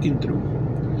walking through.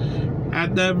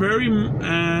 At that very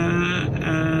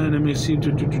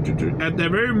At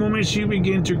that very moment, she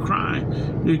began to cry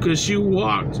because she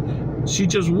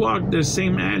just walked the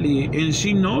same alley, and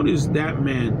she noticed that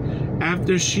man.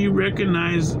 After she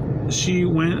recognized, she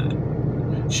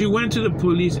went to the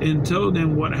police and told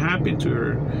them what happened to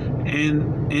her,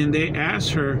 and they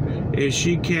asked her if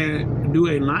she can do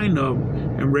a lineup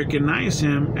and recognize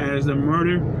him as a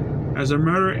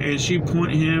murderer, and she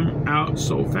pointed him out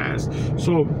so fast.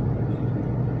 So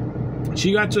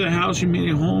she got to the house, she made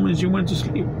it home, and she went to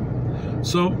sleep.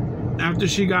 So after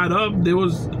she got up,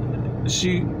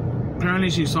 apparently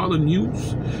she saw the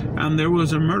news, and there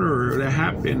was a murder that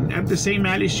happened at the same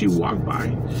alley she walked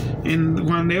by. And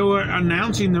when they were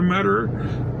announcing the murder,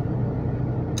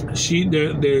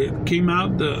 they came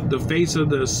out the face of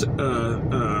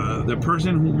the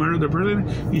person who murdered the person,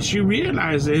 and she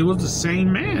realized that it was the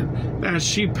same man, that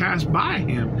she passed by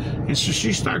him. And so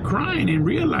she started crying and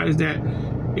realized that,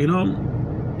 you know,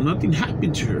 nothing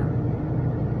happened to her.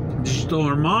 She told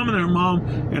her mom, and her mom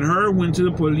and her went to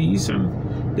the police, and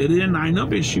they didn't line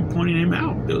up, and she pointed him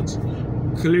out. It was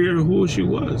clear who she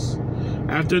was.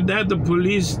 After that, the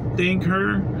police thanked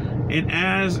her and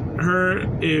asked her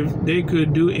if they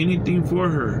could do anything for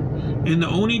her. And the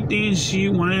only thing she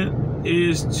wanted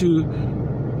is to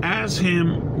ask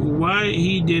him why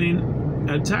he didn't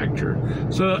attack her.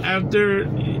 So after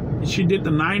she did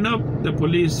the lineup, the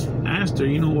police asked her,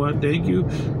 you know what, thank you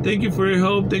for your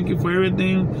help, thank you for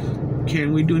everything.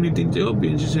 Can we do anything to help you?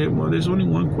 And she said, well, there's only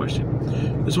one question.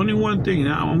 There's only one thing.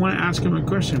 I want to ask him a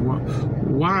question. Well,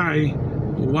 why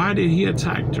did he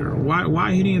attack her?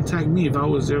 Why he didn't attack me if I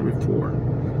was there before?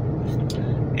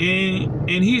 And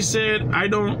he said, I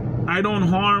didn't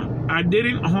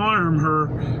harm her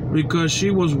because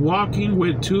she was walking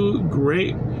with two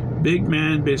great big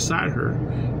men beside her,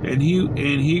 and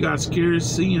he got scared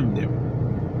seeing them.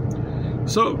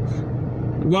 So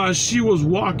while she was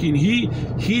walking, he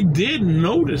did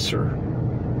notice her,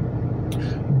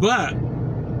 but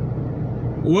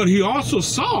what he also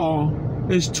saw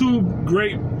is two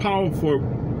great, powerful,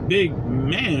 big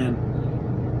men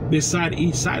beside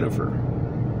each side of her,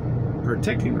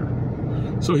 protecting her.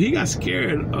 So he got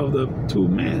scared of the two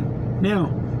men.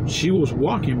 Now, she was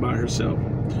walking by herself,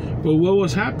 but what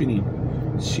was happening?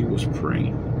 She was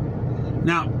praying.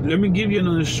 Now, let me give you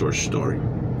another short story.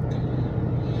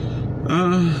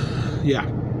 And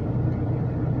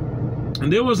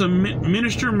there was a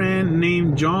minister man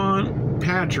named John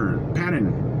Patton,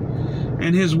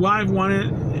 and his wife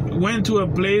went to a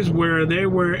place where there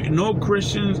were no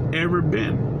Christians ever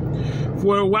been.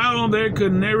 For a while, they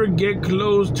could never get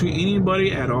close to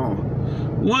anybody at all.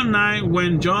 One night,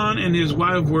 when John and his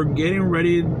wife were getting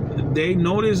ready, they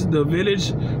noticed the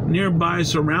village nearby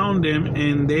surround them,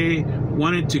 and they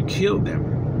wanted to kill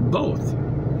them both.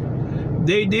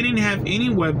 They didn't have any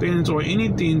weapons or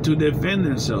anything to defend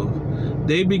themselves.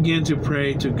 They began to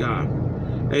pray to God.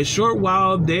 A short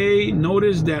while, they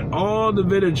noticed that all the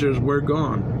villagers were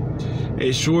gone.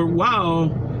 A short while,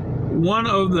 one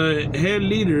of the head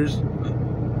leaders,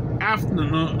 after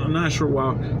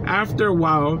a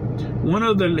while, one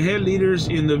of the head leaders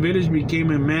in the village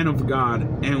became a man of God.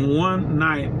 And one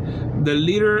night, the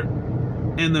leader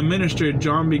and the minister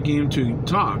John began to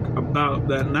talk about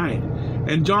that night.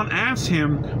 And John asked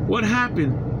him what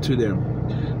happened to them.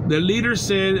 The leader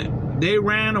said they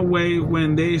ran away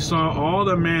when they saw all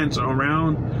the men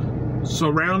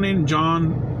surrounding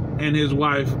John and his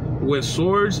wife with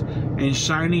swords and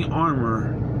shiny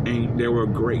armor, and they were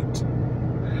great.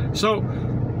 So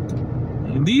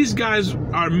these guys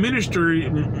are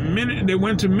they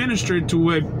went to minister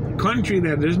to a country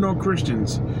that there's no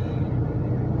Christians.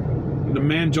 The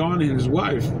man John and his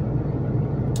wife.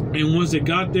 And once they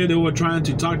got there, they were trying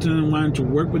to talk to them, wanting to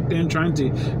work with them, trying to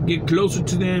get closer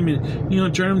to them, and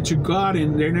turn them to God.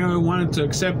 And they never wanted to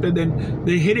accept it. Then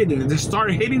they hated them. They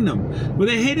started hating them, but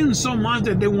they hated them so much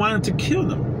that they wanted to kill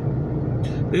them.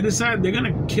 They decided they're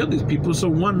gonna kill these people. So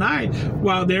one night,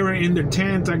 while they were in their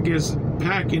tent, I guess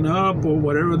packing up or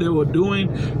whatever they were doing,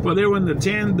 but they were in the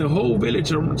tent, the whole village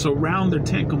surrounded their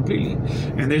tent completely,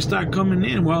 and they start coming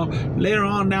in. Well, later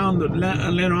on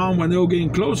when they were getting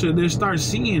closer, they start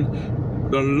seeing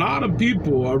a lot of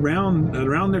people around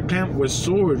their camp with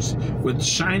swords, with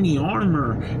shiny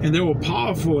armor, and they were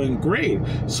powerful and great.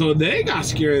 So they got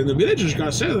scared, and the villagers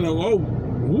got scared. They're like, "Oh,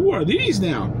 who are these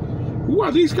now? Who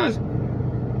are these guys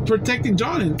protecting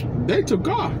John?" And they took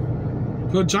off.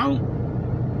 But John,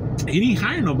 he didn't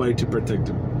hire nobody to protect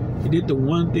him. He did the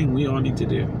one thing we all need to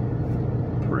do: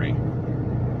 pray.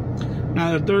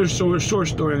 Now, the third short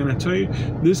story I'm going to tell you,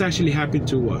 this actually happened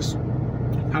to us.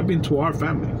 Happened to our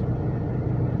family.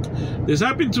 This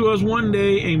happened to us one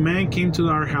day. A man came to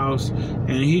our house,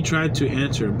 and he tried to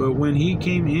answer. But when he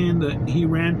came in, he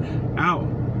ran out.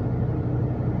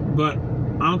 But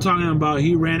I'm talking about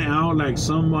he ran out like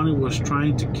somebody was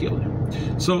trying to kill him.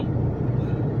 So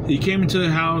he came into the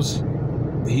house.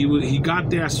 He got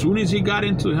there. As soon as he got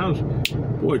into the house,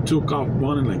 boy, took off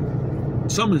running like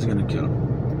someone's gonna kill him.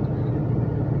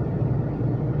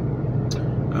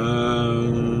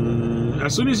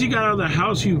 As soon as he got out of the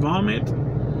house, he vomited,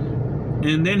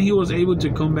 and then he was able to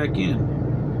come back in.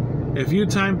 A few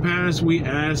times passed. We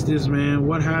asked this man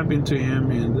what happened to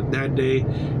him, and that day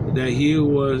that he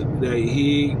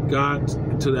got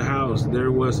to the house,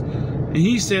 and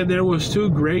he said there was two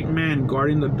great men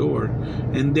guarding the door,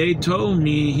 and they told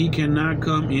me he cannot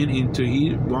come in until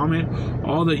he vomit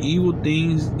all the evil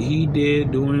things he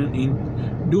did doing.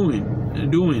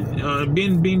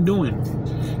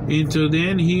 Until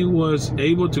then he was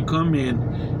able to come in,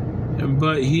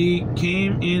 but he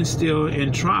came in still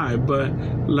and tried. But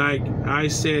like I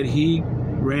said, he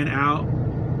ran out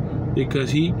because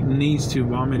he needs to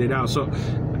vomit it out.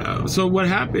 So what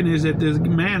happened is that this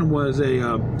man was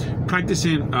a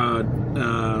practicing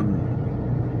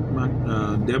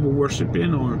devil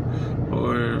worshiping, or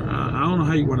I don't know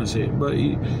how you want to say it, but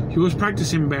he was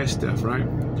practicing bad stuff, right?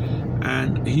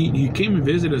 And he came and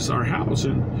visited our house,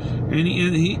 and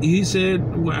he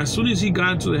said, well, as soon as he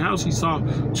got into the house, he saw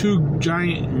two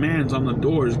giant men on the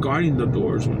doors, guarding the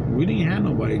doors. We didn't have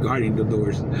nobody guarding the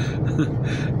doors.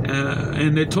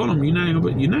 And they told him,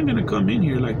 you're not gonna come in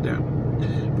here like that.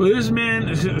 But this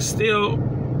man still,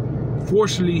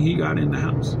 forcefully, he got in the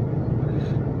house,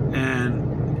 and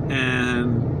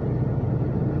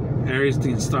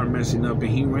everything started messing up, and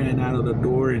he ran out of the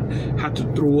door and had to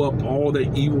throw up all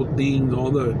the evil things,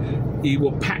 all the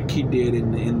evil pack he did,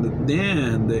 and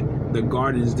then the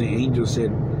guardians, the angel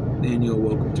said, then you're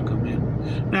welcome to come in.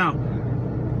 Now,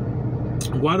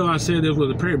 why do I say this was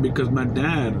a prayer? Because my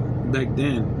dad back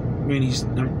then,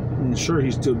 I'm sure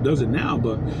he still does it now,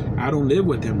 but I don't live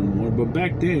with him anymore. But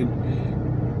back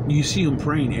then, you see him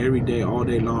praying every day, all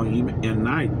day long, even at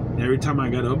night. Every time I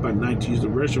got up at night to use the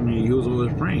restroom, he was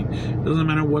always praying. Doesn't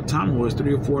matter what time it was,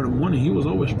 3 or 4 in the morning, he was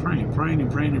always praying.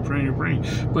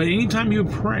 But anytime you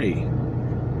pray,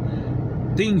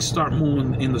 things start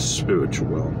moving in the spiritual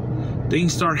world.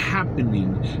 Things start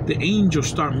happening. The angels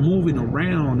start moving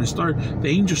around, and the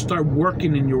angels start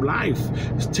working in your life.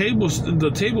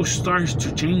 The table starts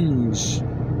to change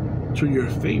to your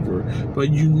favor. But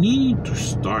you need to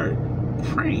start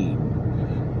praying.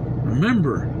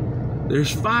 Remember,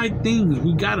 there's 5 things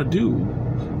we gotta do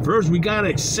First, we gotta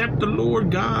accept the Lord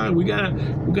God. We gotta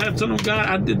tell him, God,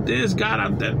 I did this.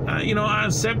 God, I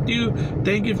accept you.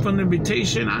 Thank you for the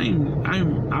invitation.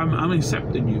 I'm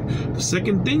accepting you. The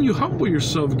second thing, you humble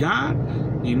yourself, God.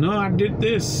 I did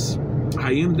this.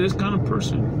 I am this kind of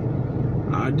person.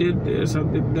 I did this. I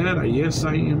did that. Yes,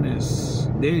 I am this.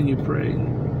 Then you pray,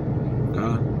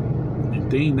 God.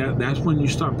 That's when you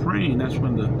start praying. That's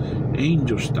when the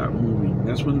angels start moving.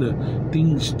 That's when the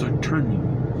things start turning.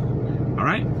 All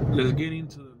right, let's get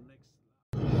into the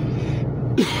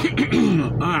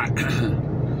next. All right.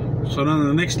 So then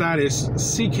the next slide is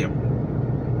seek him.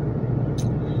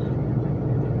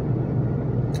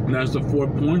 That's the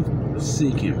 4th point.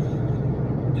 Seek him.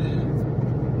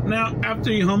 Now,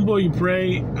 after you humble, you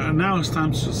pray. Now it's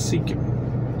time to seek him.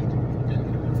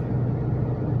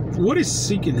 What is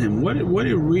seeking him? What it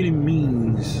really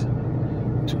means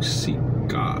to seek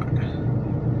God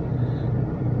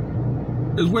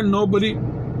is when nobody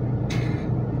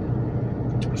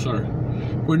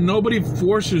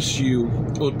forces you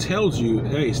or tells you,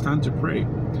 hey, it's time to pray.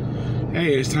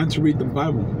 Hey, it's time to read the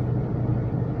Bible.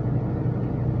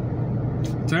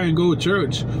 It's time to go to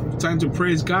church. It's time to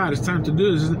praise God. It's time to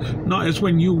do this. No, it's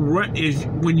when you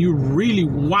really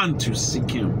want to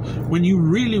seek him. When you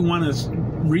really want to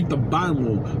read the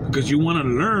Bible because you want to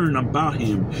learn about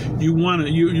him.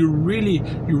 You're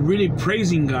really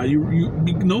praising God.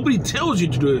 Nobody tells you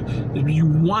to do it. You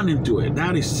want to do it.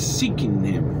 That is seeking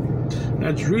him.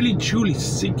 That's really truly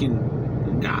seeking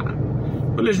God.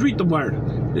 But let's read the word.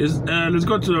 Let's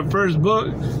go to the first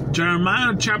book,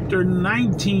 Jeremiah chapter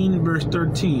 19, verse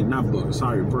 13.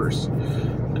 Verse.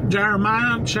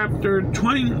 Jeremiah chapter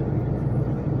 20.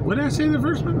 What did I say the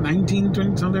first one? 19,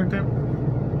 20, something like that.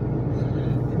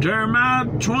 Jeremiah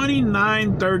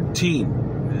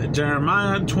 29:13.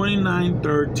 Jeremiah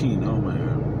 29:13. Oh my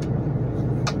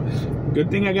God. Good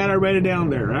thing I gotta write it down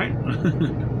there, right?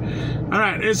 All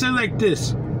right. It says like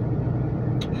this.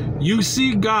 You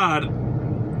see God.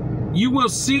 You will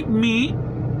seek me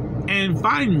and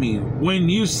find me when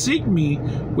you seek me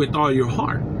with all your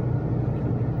heart.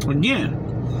 Again,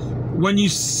 when you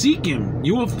seek him,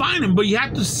 you will find him, but you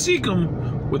have to seek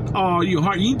him with all your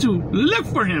heart. You need to look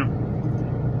for him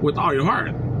with all your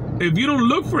heart. If you don't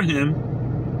look for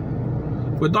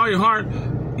him with all your heart,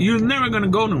 you're never going to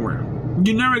go nowhere.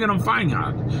 You're never going to find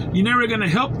God. You're never going to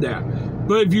help that.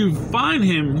 But if you find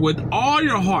him with all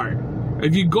your heart,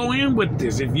 if you go in with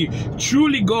this, if you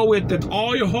truly go with it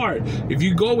all your heart, if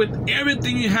you go with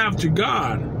everything you have to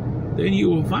God, then you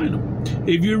will find him.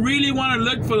 If you really want to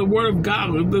look for the word of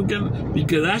God,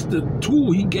 because that's the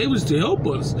tool he gave us to help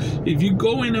us. If you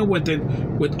go in there with it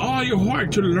with all your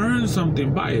heart to learn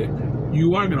something by it,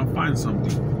 you are going to find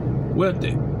something with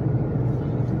it.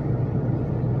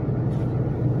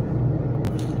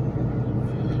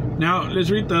 Now let's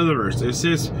read the other verse. It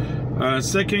says,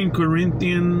 2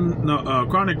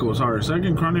 Chronicles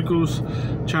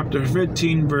chapter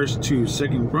 15 verse 2.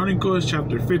 2 Chronicles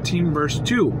chapter 15 verse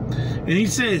 2. And he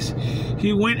says,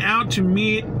 he went out to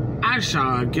meet Aisha,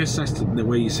 I guess that's the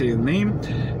way you say the name,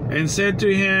 and said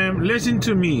to him, listen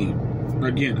to me,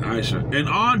 again Aisha, and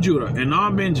all Judah and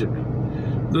all Benjamin,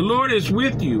 the Lord is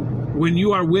with you when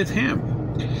you are with him.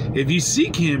 If you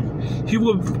seek him, he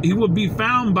will be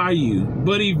found by you.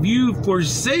 But if you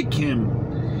forsake him,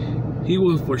 he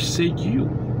will forsake you.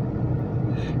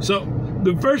 So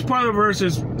the first part of the verse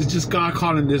is just God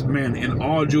calling this man and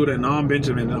all Judah and all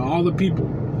Benjamin and all the people.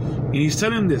 And he's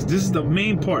telling this is the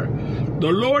main part.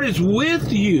 The Lord is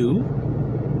with you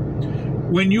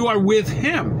when you are with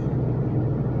him.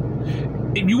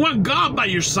 If you want God by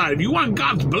your side, if you want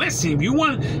God's blessing, if you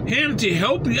want him to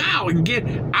help you out and get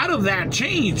out of that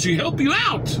change, to help you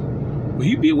out, will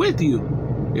he be with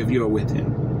you if you are with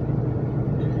him?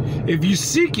 If you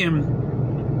seek him,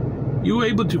 you're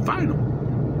able to find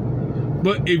him.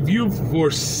 But if you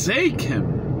forsake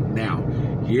him, now,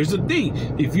 here's the thing.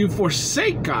 If you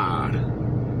forsake God,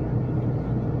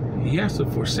 he has to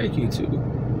forsake you too.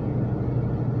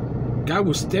 God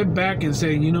will step back and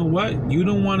say, you know what? You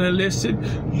don't want to listen.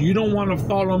 You don't want to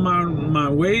follow my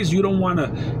ways. You don't want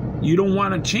to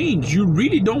change. You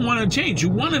really don't want to change. You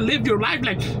want to live your life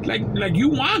like you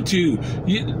want to.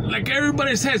 Like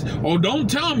everybody says, oh, don't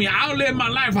tell me. I'll live my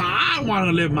life how I want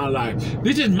to live my life.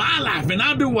 This is my life and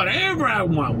I'll do whatever I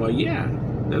want. But yeah,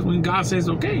 that's when God says,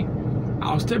 okay,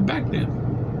 I'll step back then.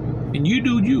 And you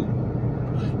do you.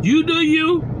 You do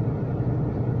you.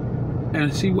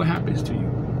 And see what happens to you.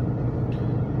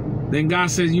 Then God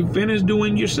says, you finished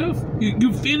doing yourself.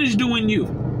 You finished doing you.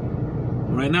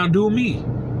 Right now, do me.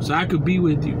 So I could be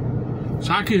with you.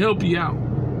 So I could help you out.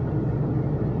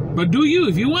 But do you.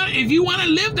 If you want to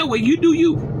live that way, you do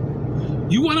you.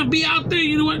 You want to be out there,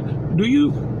 you know what? Do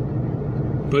you?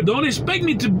 But don't expect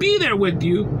me to be there with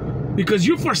you, because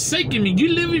you're forsaking me.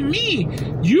 You live in me.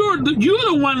 You're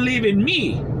the one living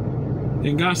me.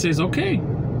 And God says, okay,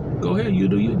 go ahead, you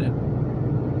do you then.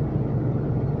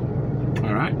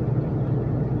 All right.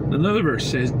 Another verse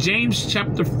says, James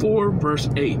chapter 4, verse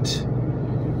 8.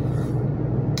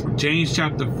 James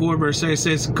chapter 4, verse 8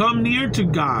 says, come near to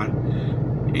God,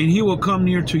 and he will come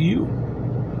near to you.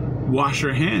 Wash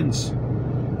your hands,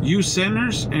 you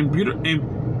sinners, and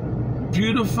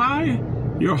beautify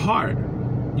your heart,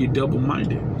 you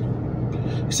double-minded.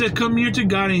 He says, come near to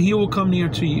God, and he will come near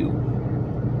to you.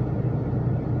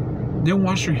 Then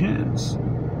wash your hands.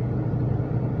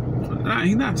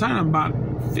 He's not talking about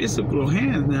physical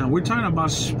hands now. We're talking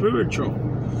about spiritual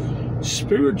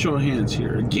hands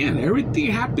here. Again, everything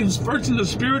happens first in the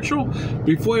spiritual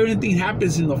before anything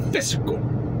happens in the physical.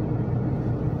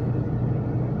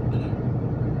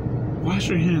 Wash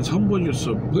your hands, humble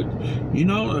yourself,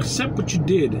 accept what you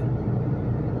did.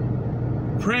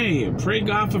 Pray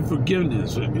God for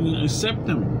forgiveness. Accept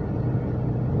Him.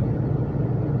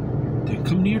 Then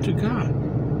come near to God.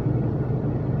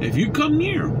 If you come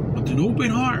near with an open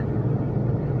heart,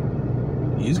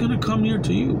 He's gonna come near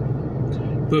to you.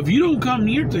 But if you don't come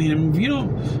near to Him,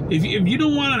 if you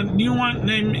don't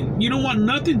want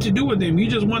nothing to do with Him, you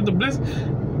just want the blessing,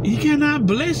 He cannot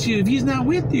bless you if He's not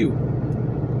with you.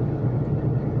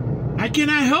 I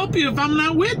cannot help you if I'm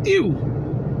not with you.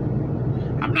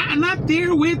 I'm not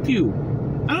there with you.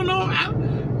 I don't know.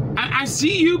 I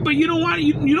see you, but you don't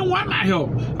want my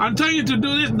help. I'm telling you to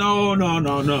do this. No.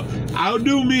 I'll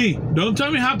do me. Don't tell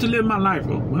me how to live my life.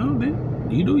 Oh, well, then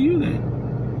you do you then.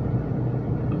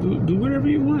 Do whatever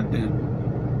you want then.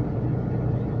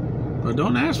 But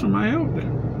don't ask for my help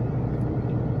then.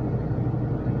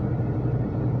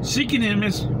 Seeking Him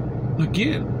is,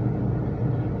 again,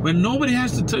 when nobody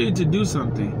has to tell you to do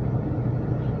something.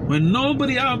 When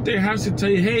nobody out there has to tell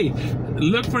you, hey,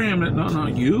 look for Him. No,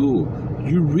 you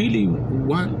really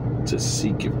want to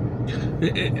seek Him.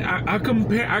 I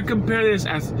compare this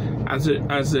as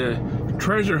a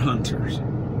treasure hunters.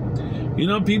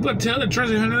 People tell the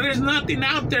treasure hunter, there's nothing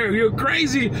out there. You're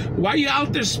crazy. Why are you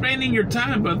out there spending your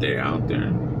time? But they're out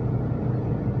there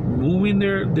moving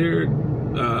their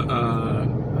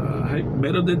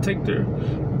metal detector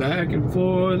back and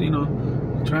forth,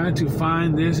 trying to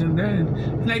find this and that.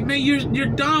 And like, man, you're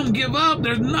dumb. Give up.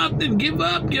 There's nothing. Give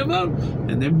up.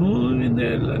 And they're moving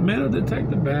their metal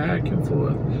detector back and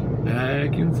forth.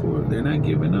 They're not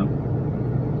giving up.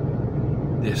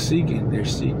 They're seeking.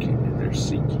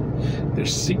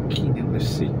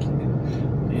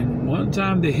 And one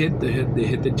time they hit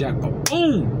the jackpot.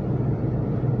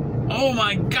 Boom! Oh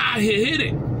my God, he hit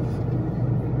it.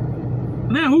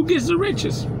 Now who gets the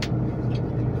riches?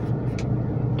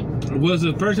 Was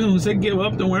the person who said give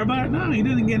up, don't worry about it? No, he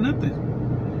didn't get nothing.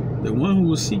 The one who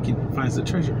was seeking finds the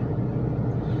treasure.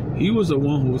 He was the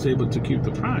one who was able to keep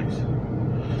the prize.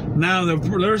 Now the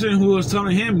person who was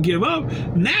telling him give up,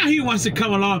 now he wants to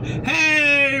come along.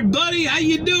 Hey, buddy, how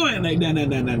you doing? Like, no,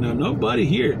 nobody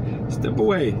here. Step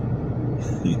away.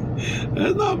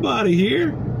 There's nobody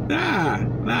here. Nah.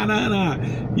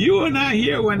 You were not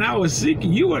here when I was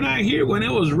seeking. You were not here when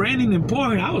it was raining and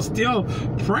pouring. I was still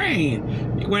praying.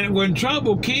 When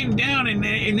trouble came down and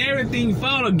everything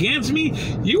fell against me,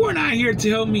 you were not here to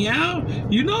help me out.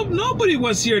 Nobody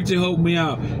was here to help me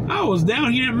out. I was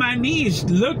down here on my knees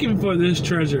looking for this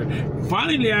treasure.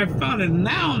 Finally, I found it.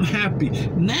 Now I'm happy.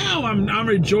 Now I'm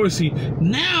rejoicing.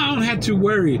 Now I don't have to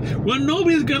worry. Well,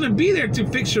 nobody's gonna be there to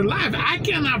fix your life. I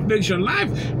cannot fix your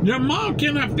life. Your mom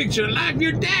cannot fix your life.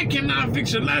 Your dad cannot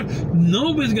fix your life.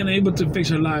 Nobody's gonna be able to fix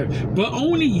your life. But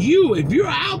only you, if you're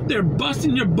out there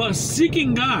busting your butt,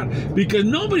 seeking God, because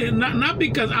nobody, not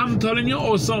because I'm telling you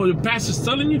or some of the pastor's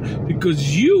telling you,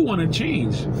 because you want to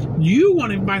change. You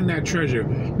want to find that treasure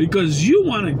because you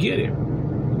want to get it.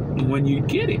 And when you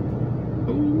get it,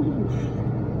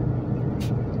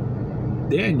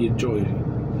 then you're joyful.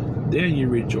 Then you're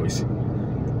rejoicing.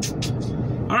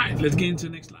 All right, let's get into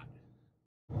the next slide.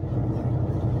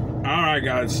 All right,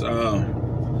 guys.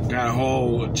 Got a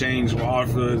whole change for a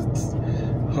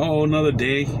whole another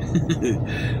day.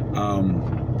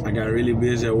 I got really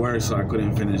busy at work, so I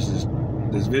couldn't finish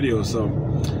this video. So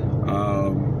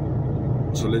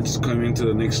let's come into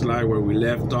the next slide where we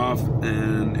left off,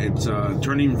 and it's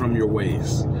turning from your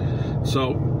ways.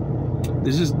 So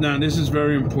this is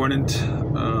very important.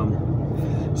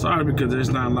 Sorry because there's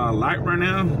not a lot of light right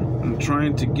now. I'm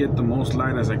trying to get the most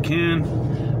light as I can,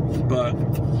 but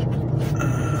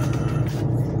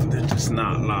there's just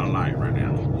not a lot of light right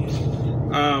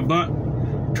now. But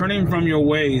turning from your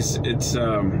ways, it's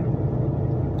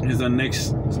is the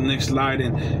next slide,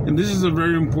 and this is a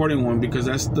very important one, because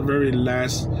that's the very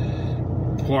last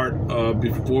part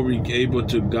before we able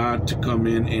to God to come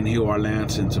in and heal our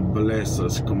lands and to bless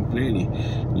us completely.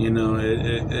 You know,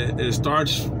 it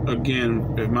starts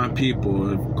again, if my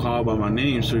people are called by my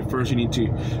name. So first you need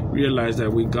to realize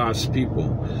that we God's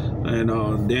people, and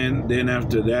then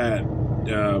after that,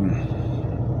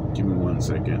 give me 1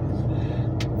 second.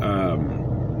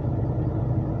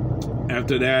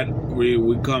 After that,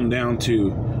 we come down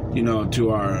to, you know,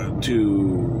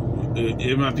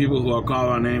 if my people who are called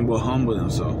our name will humble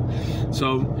themselves.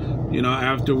 So, you know,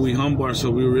 after we humble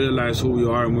ourselves, we realize who we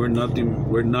are, and we're nothing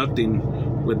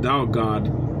without God.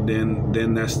 Then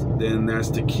that's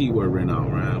the key word right now,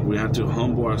 right? We have to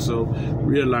humble ourselves,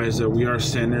 realize that we are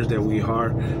sinners, that we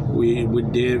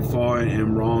did fall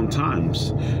in wrong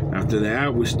times. After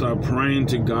that, we start praying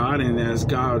to God and ask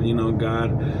God, you know,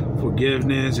 God,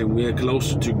 forgiveness, and we are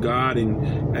closer to God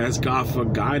and ask God for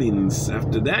guidance.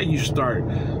 After that, you start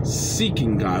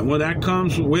seeking God. Well, that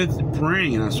comes with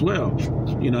praying as well.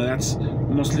 You know, that's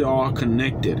mostly all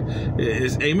connected.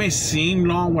 It may seem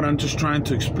long what I'm just trying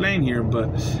to explain here, but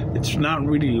it's not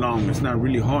really long. It's not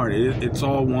really hard. It's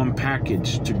all one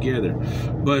package together.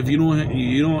 But if you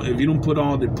don't put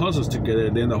all the puzzles together,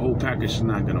 then the whole package is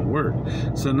not going to work.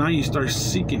 So now you start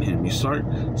seeking Him. You start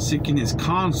seeking His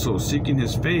counsel, seeking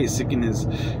His face, seeking His,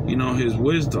 you know, His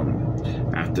wisdom.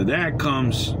 After that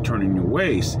comes turning your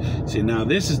ways. See, now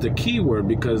this is the key word,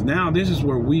 because now this is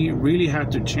where we really have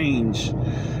to change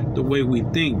the way we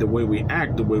think, the way we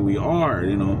act, the way we are,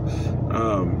 you know,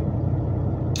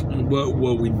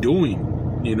 what we're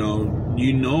doing. You know,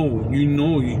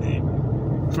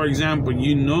 for example,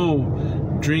 you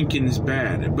know drinking is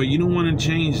bad, but you don't want to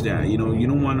change that. You know, you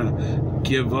don't want to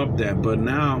give up that. But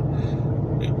now,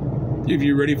 if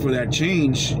you're ready for that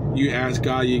change, you ask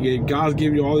God. God's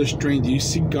giving you all the strength. You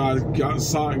see God's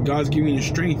giving you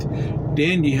strength.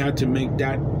 Then you have to make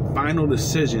that final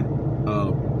decision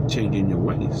of changing your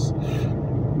ways.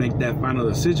 Make that final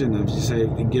decision of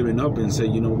giving up and say,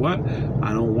 you know what,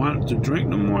 I don't want to drink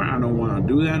no more, I don't want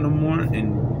to do that no more,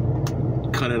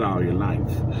 and cut it out of your life.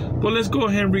 But let's go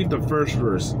ahead and read the first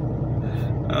verse.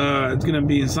 It's going to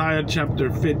be Isaiah chapter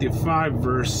 55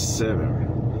 verse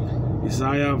 7.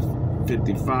 Isaiah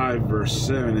 55 verse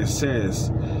 7. It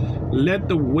says, let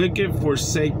the wicked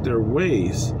forsake their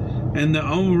ways, and the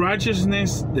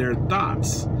unrighteousness their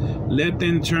thoughts. Let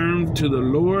them turn to the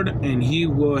Lord, and He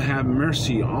will have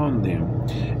mercy on them,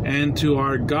 and to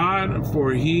our God,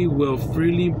 for He will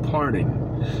freely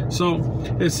pardon. So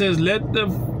it says, let the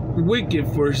wicked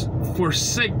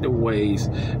forsake the ways,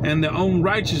 and the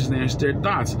unrighteousness their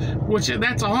thoughts. Which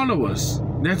that's all of us.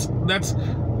 That's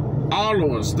all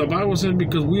of us. The Bible says,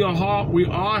 because we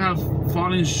all have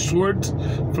fallen short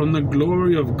from the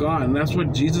glory of God, and that's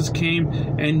what Jesus came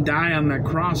and died on that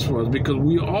cross for us, because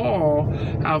we all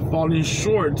have fallen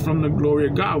short from the glory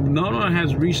of God. No one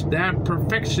has reached that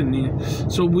perfection.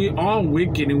 So we all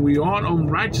wicked and we all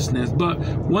unrighteousness. But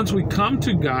once we come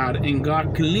to God and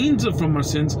God cleans us from our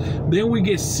sins, then we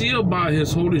get sealed by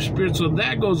His Holy Spirit. So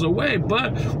that goes away.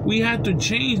 But we have to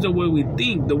change the way we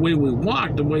think, the way we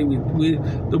walk, the way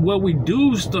we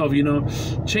do stuff. You know,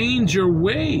 change your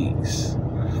ways.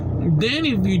 Then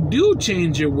if you do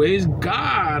change your ways,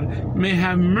 God may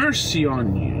have mercy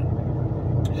on you.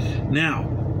 Now,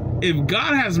 if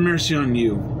God has mercy on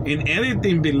you and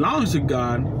everything belongs to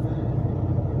God,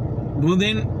 well,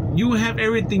 then you have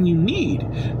everything you need.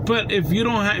 But if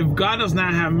God does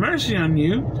not have mercy on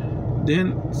you,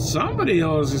 then somebody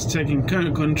else is taking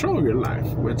control of your life.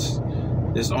 Which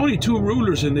there's only two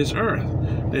rulers in this earth.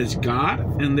 There's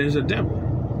God and there's a devil.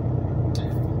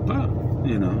 But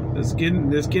you know, let's get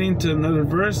into another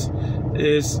verse.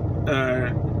 Is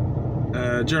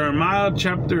Jeremiah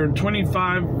chapter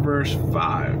 25 verse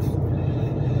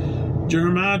 5.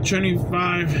 Jeremiah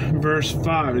 25 verse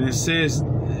 5, and it says,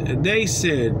 they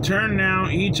said, turn now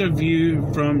each of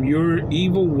you from your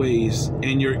evil ways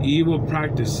and your evil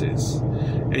practices,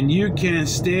 and you can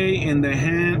stay in the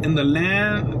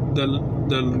land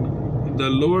the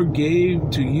Lord gave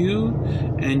to you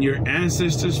and your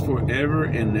ancestors forever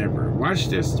and ever. Watch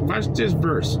this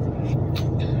verse.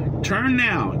 Turn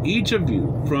now, each of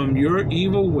you, from your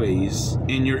evil ways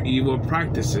and your evil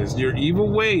practices. Your evil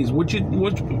ways, what you're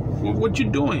doing,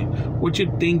 what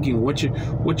you're thinking, what's your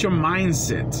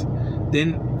mindset.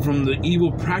 Then from the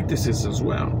evil practices as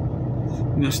well.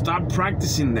 You know, stop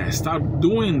practicing that. Stop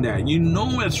doing that. You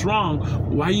know it's wrong.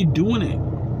 Why are you doing it?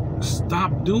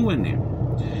 Stop doing it.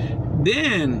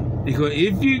 Then,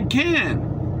 if you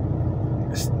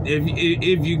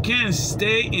can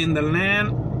stay in the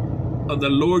land the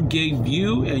Lord gave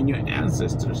you and your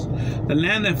ancestors, the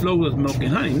land that flows with milk and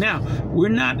honey. Now, we're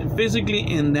not physically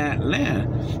in that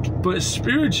land, but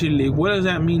spiritually, what does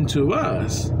that mean to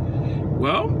us?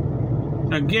 Well,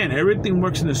 again, everything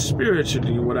works in the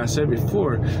spiritually. What I said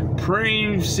before,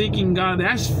 praying, seeking God,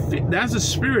 that's the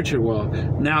spiritual world.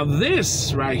 Now,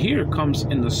 this right here comes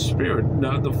in the spirit,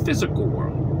 the physical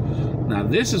world. Now,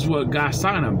 this is what God's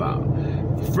talking about.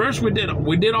 First, we did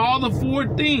all the four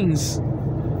things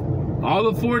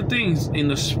in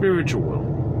the spiritual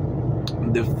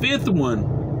world. The fifth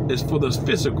one is for the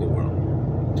physical world.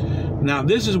 Now,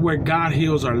 this is where God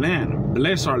heals our land,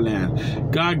 bless our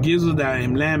land. God gives us that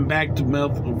land back to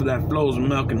milk that flows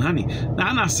milk and honey. Now,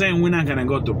 I'm not saying we're not going to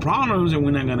go through problems and we're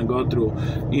not going to go through,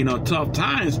 tough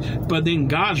times, but then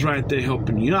God's right there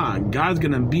helping you out. God's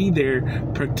going to be there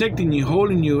protecting you,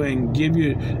 holding you, and give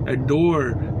you a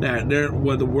door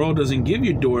where the world doesn't give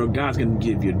you a door, God's going to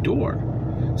give you a door.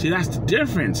 See, that's the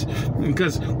difference,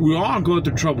 because we all go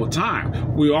through troubled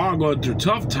time. We all go through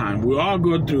tough time. We all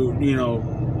go through,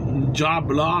 job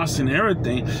loss and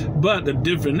everything. But the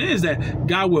difference is that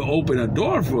God will open a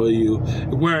door for you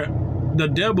where the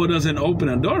devil doesn't open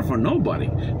a door for nobody.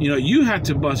 You have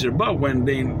to bust your butt but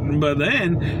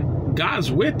then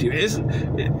God's with you. It's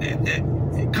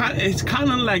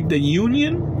kind of like the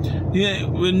union.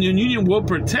 When the union will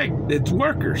protect its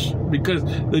workers, because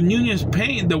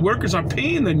the workers are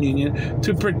paying the union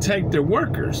to protect their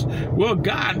workers. Well,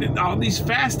 God, all these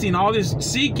fasting, all this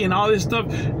seeking, all this stuff,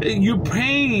 you're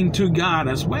paying to God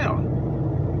as well.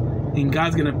 And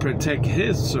God's going to protect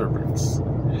his servants.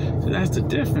 So that's the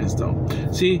difference, though.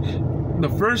 See, the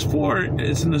first four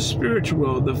is in the spiritual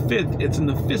world. The fifth, it's in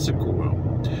the physical world.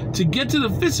 To get to the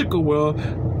physical world,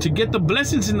 to get the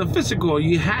blessings in the physical,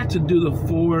 you have to do the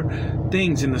four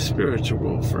things in the spiritual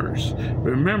world first.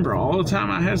 Remember, all the time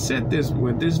I have said this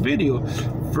with this video,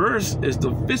 first is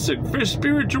the first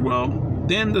spiritual world,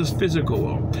 then the physical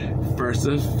world. First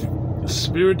the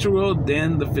spiritual world,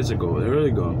 then the physical. There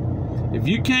we go. If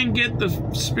you can't get the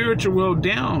spiritual world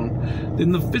down,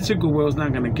 then the physical world is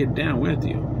not going to get down with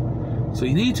you. So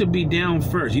you need to be down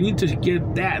first. You need to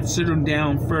get that settled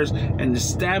down first and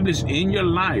establish in your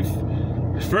life.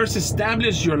 First,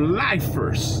 establish your life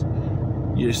first.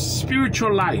 Your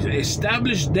spiritual life.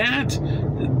 Establish that.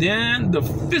 Then the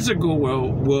physical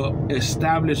world will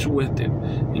establish with it.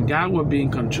 And God will be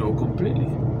in control completely.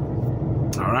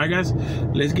 All right, guys.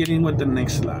 Let's get in with the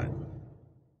next slide.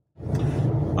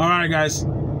 All right, guys.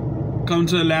 Come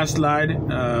to the last slide.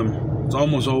 It's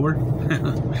almost over.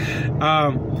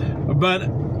 But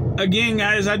again,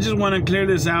 guys, I just want to clear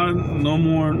this out. No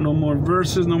more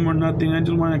verses, no more nothing. I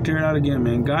just want to clear it out again,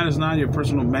 man. God is not your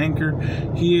personal banker.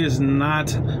 He is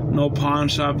not no pawn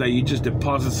shop that you just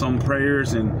deposit some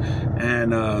prayers and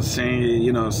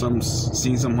saying,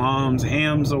 sing some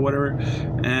hymns or whatever,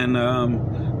 and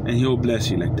he'll bless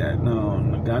you like that. No,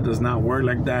 God does not work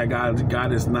like that.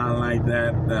 God is not like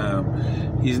that.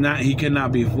 He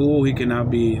cannot be fooled. He cannot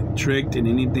be tricked in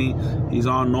anything. He's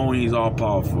all knowing. He's all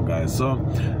powerful, guys. So,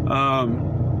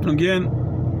 again,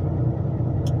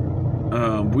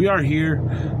 we are here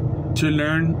to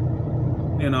learn,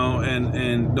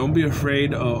 and don't be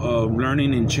afraid of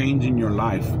learning and changing your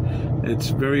life. It's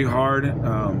very hard,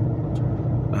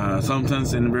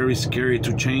 sometimes, and very scary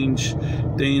to change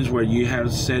things where you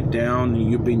have sat down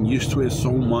and you've been used to it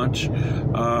so much.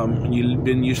 You've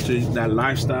been used to that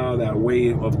lifestyle, that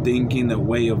way of thinking, that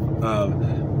way of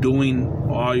doing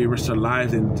all your rest of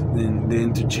life, and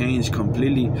then to change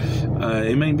completely.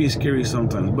 It may be scary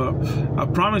sometimes, but I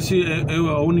promise you it will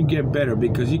only get better,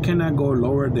 because you cannot go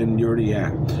lower than you're already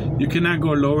at. You cannot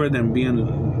go lower than being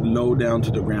low down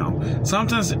to the ground.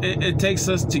 Sometimes it takes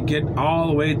us to get all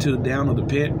the way to the down of the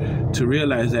pit to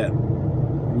realize that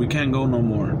we can't go no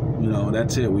more.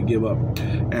 That's it. We give up,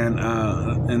 and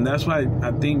that's why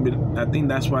I think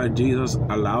that's why Jesus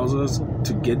allows us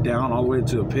to get down all the way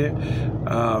to the pit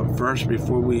first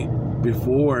before we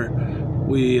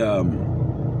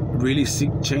really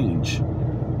seek change,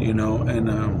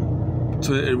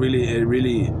 so it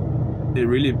really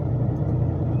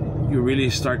you really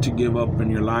start to give up in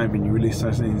your life, and you really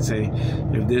start to say,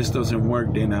 if this doesn't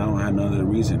work, then I don't have another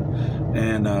reason.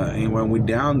 And when we're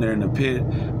down there in the pit,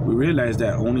 we realize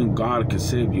that only God can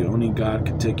save you. Only God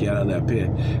can take you out of that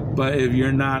pit. But if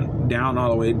you're not down all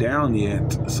the way down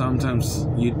yet, sometimes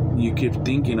you keep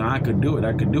thinking, I could do it,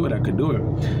 and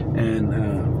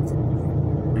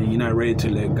you're not ready to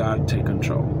let God take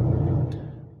control.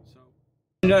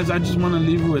 Guys, I just want to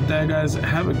leave you with that, guys.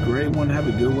 Have a great one. Have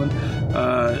a good one.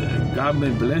 God may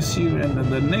bless you. And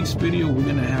the next video we're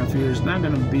going to have here is not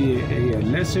going to be a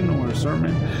lesson or a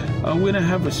sermon. We're going to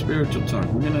have a spiritual talk.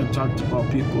 We're going to talk about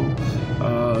people,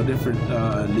 different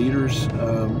leaders,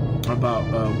 about,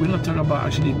 we're going to talk about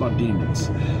actually about demons.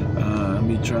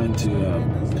 Me trying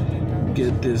to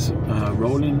get this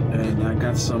rolling, and I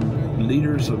got some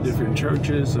leaders of different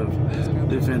churches, of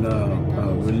different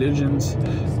religions,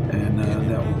 and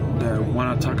that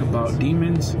want to talk about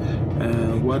demons,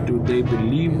 and what do they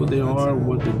believe what they are,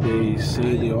 what do they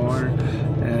say they are,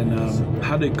 and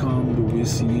how they come, do we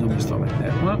see them, and stuff like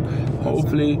that. Well,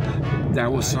 hopefully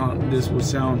this will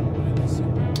sound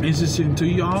interesting to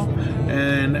y'all,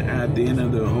 and at the end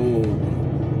of the whole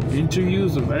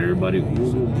interviews of everybody,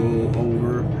 we will go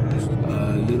over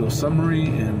a little summary,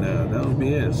 and that'll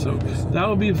be it. So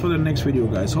that'll be for the next video,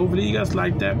 guys. Hopefully you guys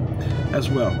like that as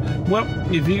well. Well,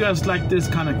 if you guys like this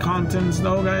kind of content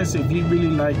though, guys, if you really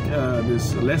like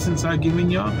this lessons I'm giving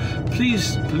y'all,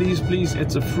 please,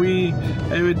 it's a free,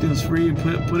 everything's free.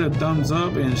 Put a thumbs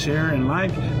up and share and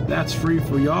like. That's free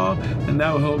for y'all, and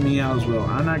that will help me out as well.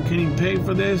 I'm not getting paid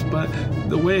for this, but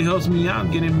the way it helps me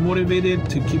out, getting motivated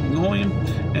to keep going,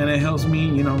 and it helps me,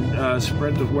 you know,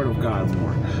 spread the word of God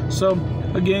more. So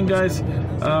again, guys,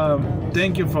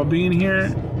 thank you for being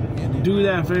here. Do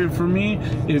that favor for me.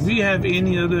 If you have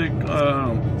any other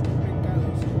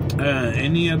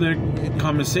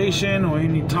conversation or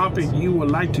any topic you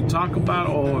would like to talk about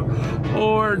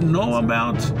or know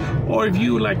about, or if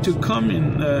you would like to come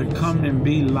and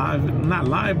be live, not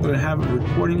live, but have a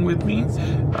recording with me,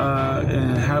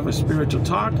 and have a spiritual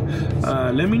talk,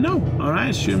 let me know. All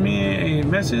right, shoot me a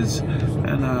message,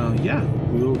 and yeah,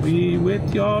 we'll be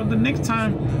with y'all the next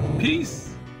time.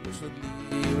 Peace. Yo soy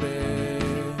libre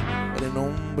en el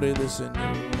nombre del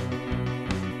Señor.